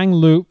 electrifying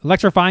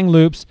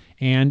loops,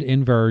 and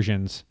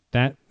inversions.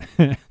 That.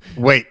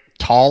 Wait,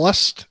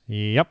 tallest?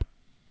 Yep.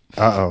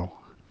 Uh-oh.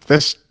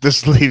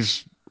 This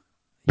leaves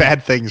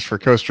bad things for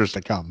coasters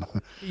to come.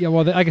 Yeah,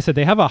 well, like I said,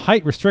 they have a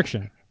height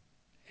restriction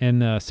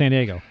in San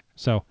Diego.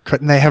 So,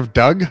 Couldn't they have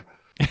Doug?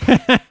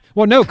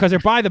 well, no, because they're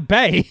by the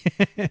bay.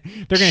 They're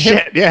gonna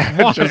Shit, hit. yeah,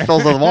 it water. just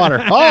fills with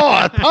water.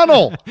 Oh, a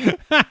tunnel.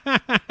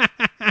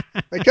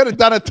 They could have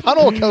done a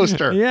tunnel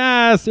coaster.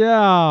 Yes,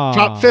 yeah.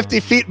 Drop 50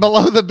 feet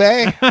below the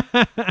bay.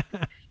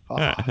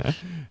 Oh.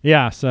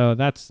 Yeah, so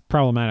that's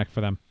problematic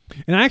for them.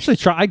 And I actually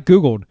I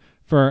Googled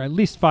for at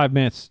least 5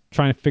 minutes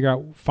trying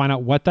to find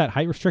out what that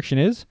height restriction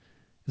is.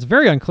 It's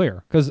very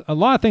unclear because a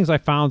lot of things I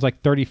found is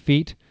like 30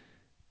 feet,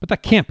 but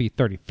that can't be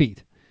 30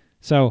 feet.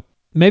 So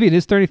maybe it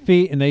is 30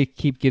 feet and they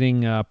keep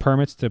getting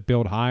permits to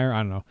build higher. I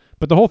don't know.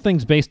 But the whole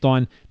thing's based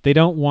on they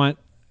don't want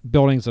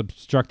buildings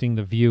obstructing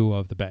the view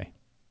of the bay.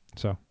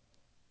 So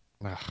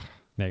there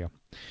you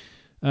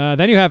go.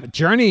 Then you have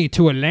Journey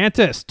to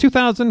Atlantis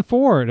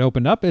 2004. It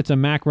opened up. It's a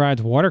Mack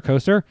Rides water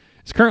coaster.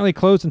 It's currently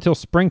closed until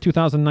spring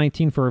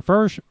 2019 for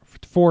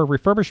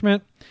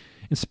refurbishment.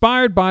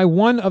 Inspired by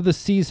one of the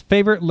sea's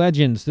favorite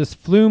legends, this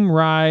flume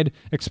ride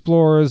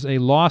explores a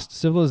lost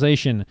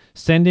civilization,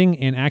 sending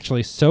and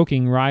actually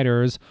soaking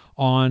riders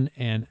on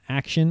an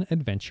action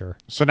adventure.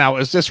 So now,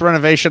 is this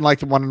renovation like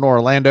the one in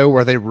Orlando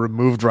where they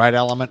removed ride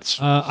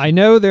elements? I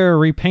know they're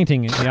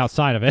repainting the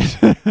outside of it.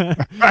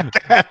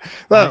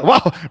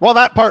 well,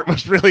 that part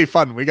was really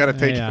fun. We got to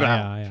take it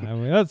out. Yeah.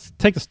 Let's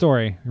take the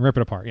story and rip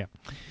it apart. Yeah.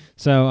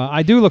 So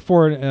I do look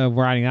forward to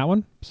riding that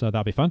one. So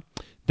that'll be fun.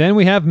 Then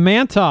we have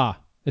Manta.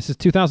 This is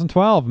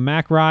 2012.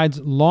 Mack Rides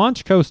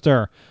launch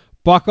coaster.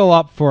 Buckle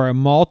up for a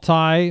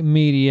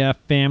multimedia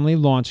family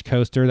launch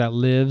coaster that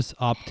lives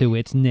up to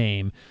its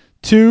name.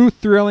 2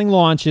 thrilling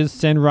launches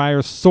send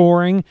riders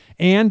soaring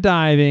and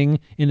diving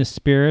in the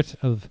spirit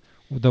of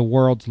the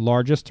world's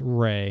largest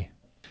ray.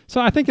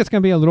 So I think it's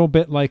going to be a little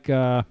bit like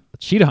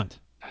Cheetah Hunt,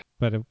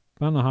 but I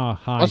don't know how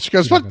high.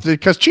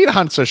 Because Cheetah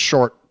Hunt's a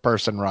short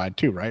person ride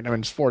too, right? I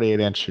mean, it's 48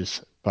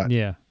 inches. But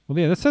Yeah. Well,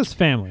 yeah, that says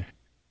family.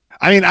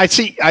 I mean, I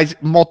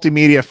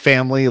multimedia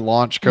family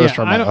launch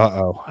coaster. Yeah, I'm like,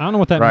 uh-oh. I don't know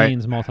what that Right.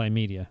 means,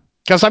 multimedia.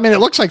 Because, I mean, it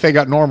looks like they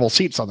got normal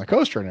seats on the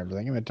coaster and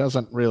everything. And it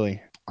doesn't really,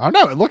 I don't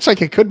know. It looks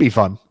like it could be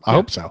fun. I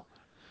hope so.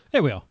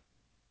 It will.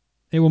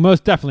 It will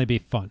most definitely be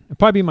fun. It'll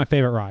probably be my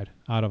favorite ride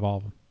out of all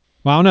of them.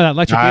 Well, I don't know. That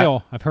electric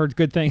eel, I've heard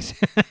good things.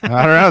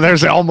 I don't know.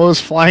 There's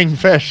almost flying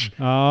fish.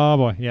 Oh,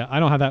 boy. Yeah, I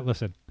don't have that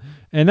listed.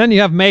 And then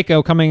you have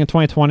Mako coming in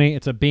 2020.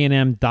 It's a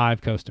B&M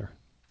dive coaster.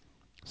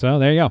 So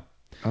there you go.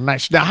 Oh,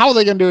 nice. Now, how are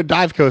they going to do a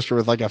dive coaster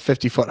with like a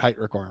 50-foot height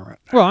requirement?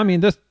 Well, I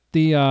mean, the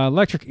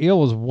electric eel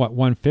was,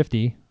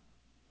 150?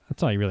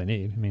 That's all you really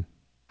need. I mean.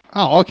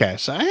 Oh, okay.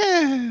 So,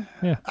 Yeah.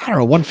 I don't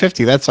know.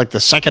 150. That's like the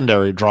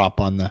secondary drop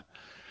on the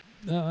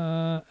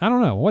I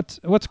don't know.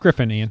 What's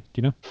Griffin, Ian?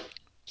 Do you know?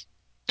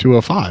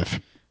 205.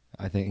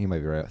 I think he might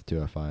be right with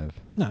 205.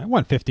 No,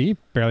 150. You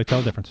barely tell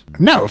the difference.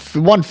 No,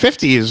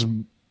 150 is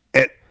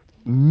at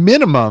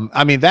minimum.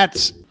 I mean, that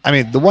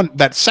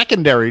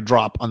secondary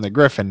drop on the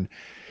Griffin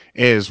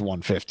is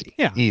 150.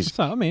 Yeah. Easy.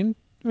 So, I mean,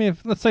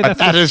 if, let's say But that's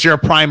that is your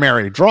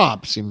primary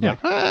drop. Seems Yeah.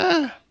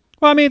 like,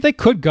 Well, I mean, they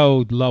could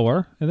go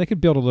lower, and they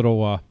could build a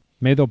little.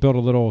 Maybe they'll build a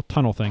little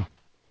tunnel thing.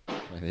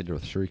 Like they did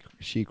with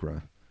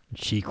Sheikra.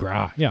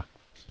 Sheikra. Yeah.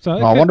 So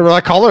well, I wonder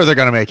what color they're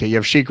going to make it. You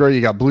have Sheikra,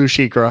 you got blue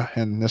Sheikra,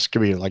 and this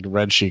could be like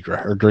red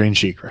Sheikra or green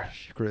Sheikra.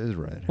 Sheikra is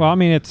red. Well, I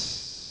mean,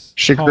 it's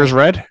Sheikra is called-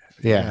 red?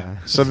 Yeah.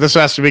 So this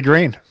has to be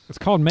green. It's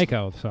called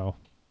Mako, so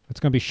it's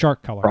going to be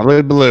shark color,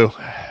 Probably blue.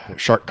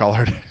 Shark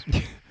colored.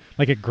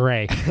 like a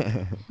gray.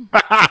 It's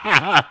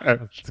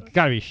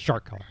got to be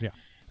shark color. Yeah.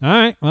 All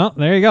right. Well,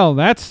 there you go.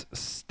 That's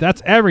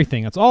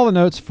everything. That's all the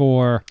notes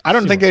for. I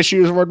don't think SeaWorld. they should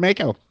use the word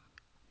Mako.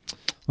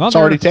 Well, It's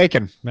already there-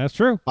 taken That's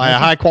true. by a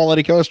high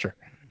quality coaster.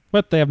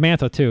 But they have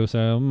Manta too,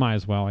 so might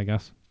as well, I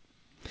guess.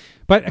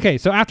 But okay,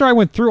 so after I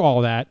went through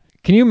all that,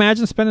 can you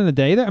imagine spending the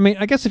day there? I mean,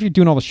 I guess if you're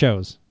doing all the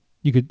shows,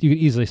 you could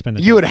easily spend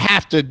the day. You would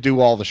have to do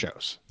all the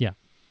shows. Yeah.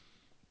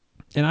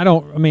 And I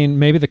mean,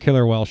 maybe the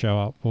Killer Whale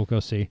show we'll go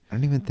see. I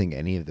don't even think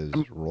any of those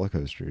roller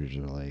coasters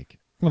are like.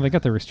 Well, they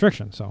got the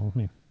restriction, so I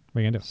mean, what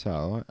are you gonna do?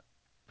 So,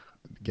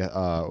 get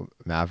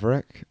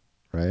Maverick,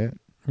 right?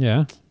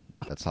 Yeah.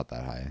 That's not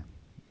that high.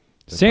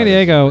 They're San probably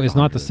Diego like is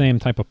not the 100. same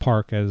type of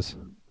park as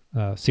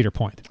Cedar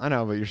Point. I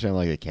know, but you're saying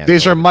like it can't.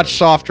 These go are much because-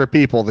 softer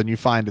people than you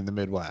find in the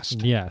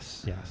Midwest.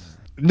 Yes.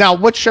 Now,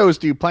 what shows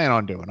do you plan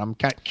on doing? I'm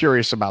kind of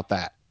curious about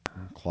that.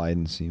 Clyde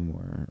and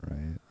Seymour,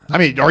 right? I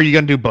mean, are you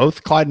going to do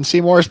both Clyde and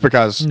Seymour's?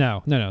 Because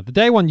No. The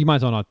day one, you might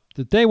as well not.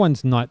 The day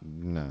one's not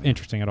No.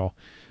 interesting at all.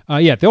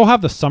 Yeah, they'll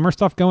have the summer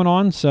stuff going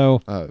on,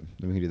 so Oh,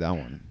 then we can do that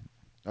one.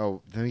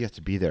 Oh, then we have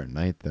to be there at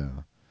night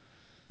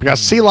though.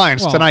 Sea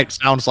Lions Well- tonight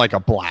sounds like a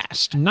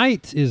blast.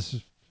 night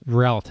is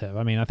relative.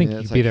 I mean, I think Yeah,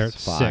 you it's could be like there at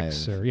 5.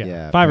 6 or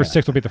Yeah, 5 or yeah.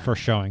 6 will be the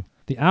first showing.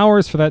 The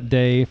hours for that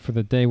day, for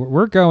the day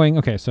we're going.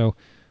 Okay, so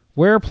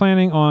we're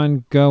planning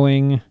on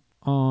going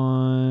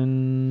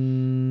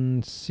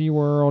on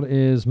SeaWorld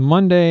is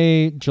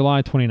Monday,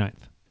 July 29th.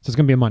 So it's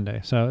going to be a Monday.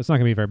 So it's not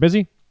going to be very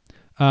busy.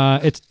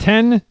 It's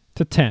 10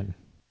 to 10.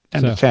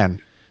 10 to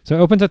 10. So it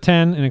opens at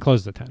 10 and it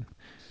closes at 10.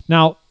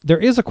 Now, there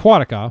is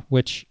Aquatica,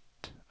 which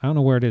I don't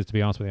know where it is, to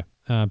be honest with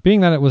you.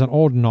 Being that it was an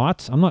old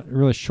Knott's, I'm not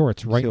really sure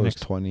it's right So it was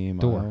next 20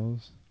 door.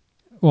 miles.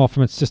 Well,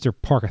 from its sister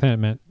park, I think it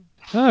meant.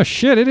 Oh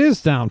shit! It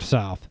is down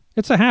south.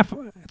 It's a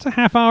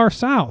half hour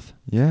south.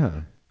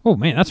 Yeah. Oh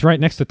man, that's right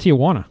next to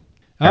Tijuana.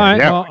 All right.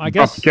 Yeah, Well, I drop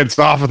guess the kids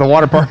off at the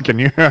water park and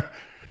you.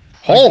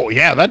 Oh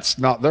yeah,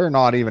 they're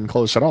not even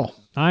close at all.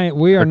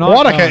 we are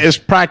not. Aquatica is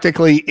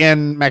practically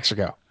in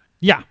Mexico.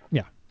 Yeah.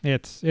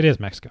 It is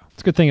Mexico.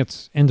 It's a good thing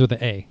it ends with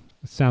an A.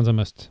 It sounds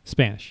almost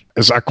Spanish.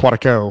 Is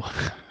Aquatico.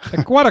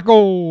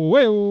 Aquatico.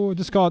 Well,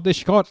 they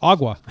should call it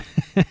Agua.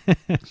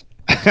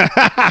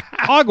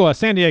 Agua,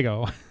 San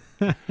Diego.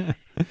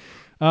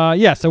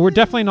 Yeah, so we're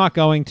definitely not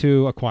going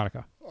to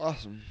Aquatica.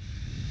 Awesome.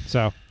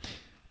 So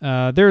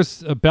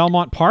there's a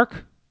Belmont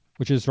Park,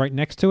 which is right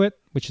next to it,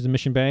 which is in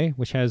Mission Bay,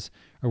 which has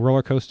a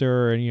roller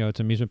coaster and it's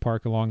an amusement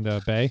park along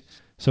the bay.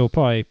 So we'll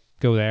probably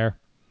go there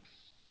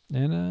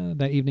and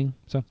that evening.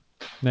 So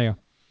there you go.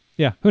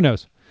 Yeah, who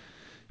knows?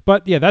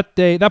 But yeah,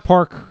 that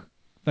park,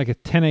 like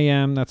at 10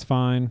 a.m., that's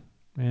fine.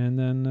 And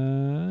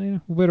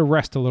then we'll be able to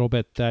rest a little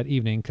bit that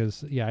evening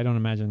because, I don't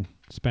imagine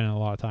spending a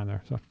lot of time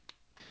there. So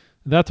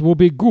that will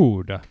be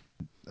good.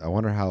 I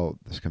wonder how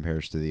this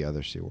compares to the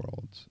other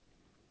SeaWorlds.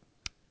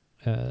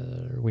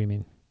 What do you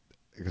mean?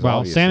 Because Well,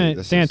 obviously San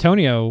this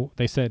Antonio,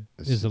 they said,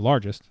 this is the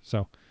largest.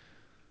 So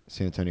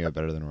San Antonio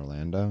better than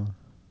Orlando.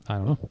 I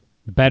don't know.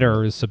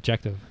 Better is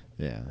subjective.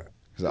 Yeah.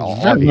 Because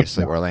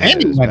obviously Orlando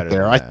Amy is went better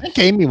there. than I that. think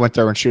Amy went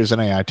there when she was in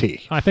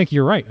AIT. I think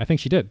you're right. I think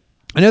she did.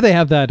 I know they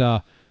have that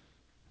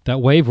That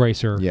Wave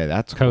Racer Yeah,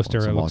 that's coaster,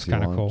 cool. it It's a looks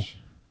kind of cool. multi-launch.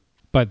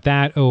 But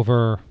that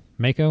over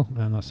Mako,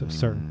 I'm not so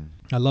certain.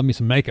 I love me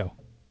some Mako.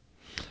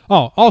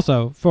 Oh,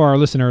 also, for our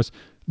listeners,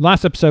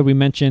 last episode we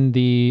mentioned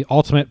the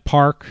Ultimate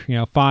Park,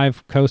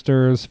 5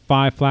 coasters,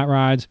 5 flat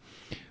rides.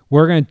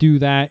 We're going to do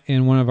that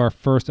in one of our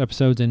first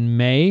episodes in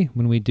May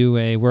when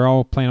we're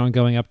all planning on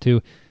going up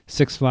to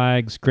Six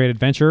Flags Great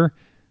Adventure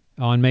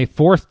on May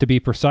 4th to be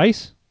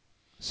precise.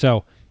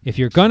 So if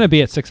you're going to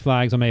be at Six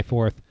Flags on May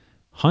 4th,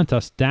 hunt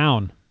us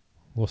down.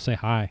 We'll say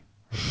hi.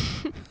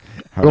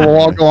 We'll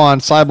all go on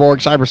Cyborg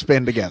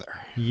Cyberspin together.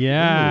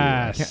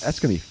 Yes. That's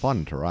going to be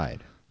fun to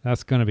ride.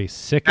 That's going to be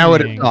sick. No,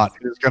 it is not.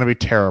 It is going to be I'm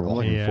terrible.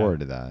 looking Yeah. forward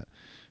to that.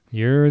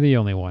 You're the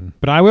only one.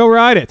 But I will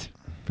ride it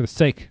for the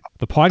sake of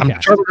the I'm podcast.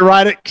 determined to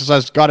ride it because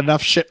I got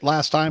enough shit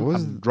last time. What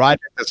was- I'm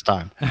riding it this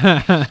time.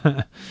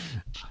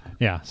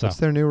 Yeah, so What's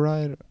their new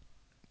ride?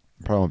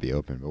 Probably won't be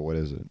open, but what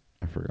is it?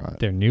 I forgot.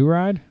 their new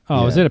ride?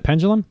 Oh, is Yeah. it a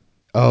pendulum?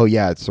 Oh,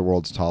 yeah, it's the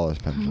world's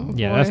tallest pendulum.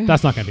 Yeah, Boy.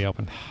 that's not going to be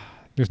open.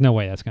 There's no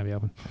way that's going to be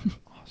open.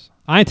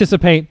 I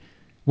anticipate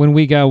when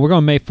we're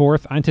going May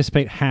 4th, I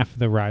anticipate half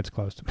the rides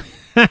closed.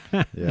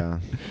 Yeah.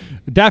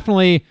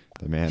 Definitely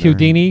The manor.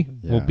 Houdini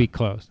will Yeah. be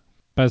closed.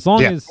 But as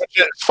long Yeah, as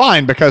it's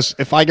fine because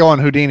if I go on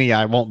Houdini,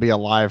 I won't be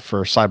alive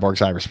for Cyborg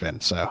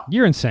Cyberspin. So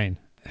you're insane.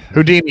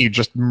 Houdini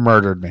just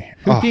murdered me.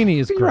 Houdini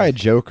is You great. ride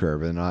Joker,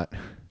 but not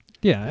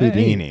Yeah,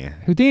 Houdini.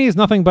 Houdini is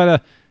nothing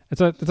but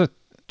it's a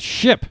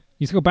ship.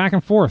 You just go back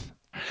and forth.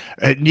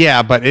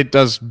 Yeah, but it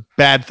does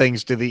bad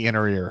things to the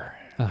inner ear.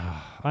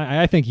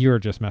 I think you're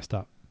just messed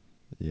up.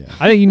 Yeah.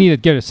 I think you need to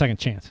give it a second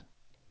chance.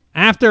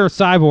 After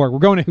Cyborg, we're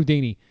going to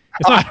Houdini.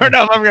 It's I not. don't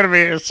know if I'm gonna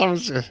be.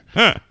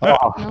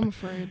 I'm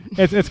afraid.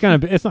 It's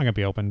not gonna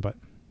be open, but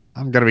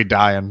I'm gonna be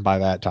dying by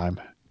that time.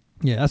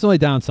 yeah, that's the only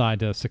downside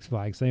to Six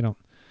Flags. They don't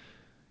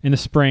in the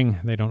spring.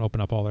 They don't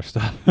open up all their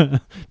stuff. They're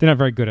not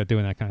very good at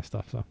doing that kind of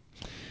stuff. So,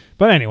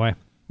 but anyway,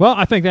 well,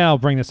 I think that'll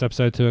bring this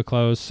episode to a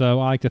close. So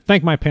I'd like to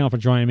thank my panel for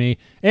joining me.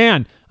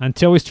 And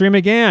until we stream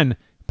again,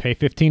 pay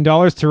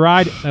 $15 to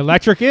ride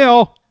Electric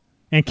Eel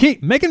and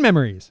keep making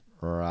memories.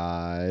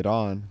 Right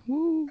on.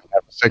 Woo.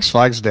 Have a Six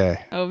Flags Day.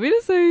 Auf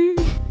Wiedersehen.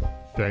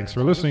 Thanks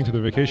for listening to the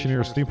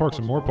Vacationers Theme Parks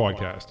and More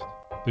podcast.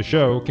 The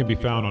show can be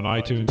found on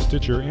iTunes,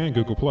 Stitcher, and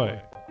Google Play.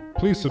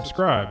 Please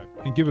subscribe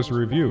and give us a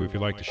review if you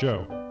like the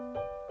show.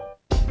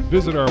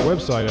 Visit our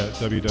website at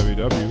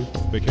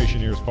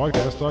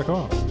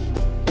www.vacationerspodcast.com.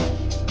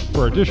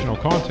 For additional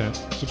content,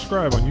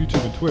 subscribe on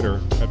YouTube and Twitter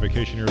at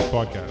Vacationers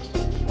Podcast.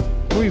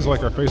 Please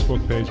like our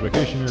Facebook page,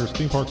 Vacationers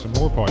Theme Parks and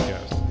More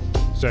podcast.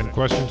 Send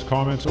questions,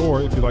 comments,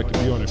 or if you'd like to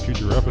be on a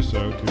future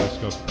episode to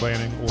discuss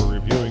planning or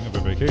reviewing of a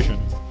vacation,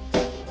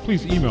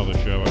 please email the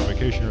show at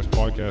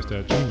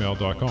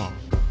vacationerspodcast@gmail.com.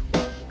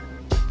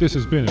 This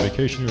has been a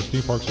Vacationers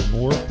Theme Parks and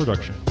More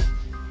production.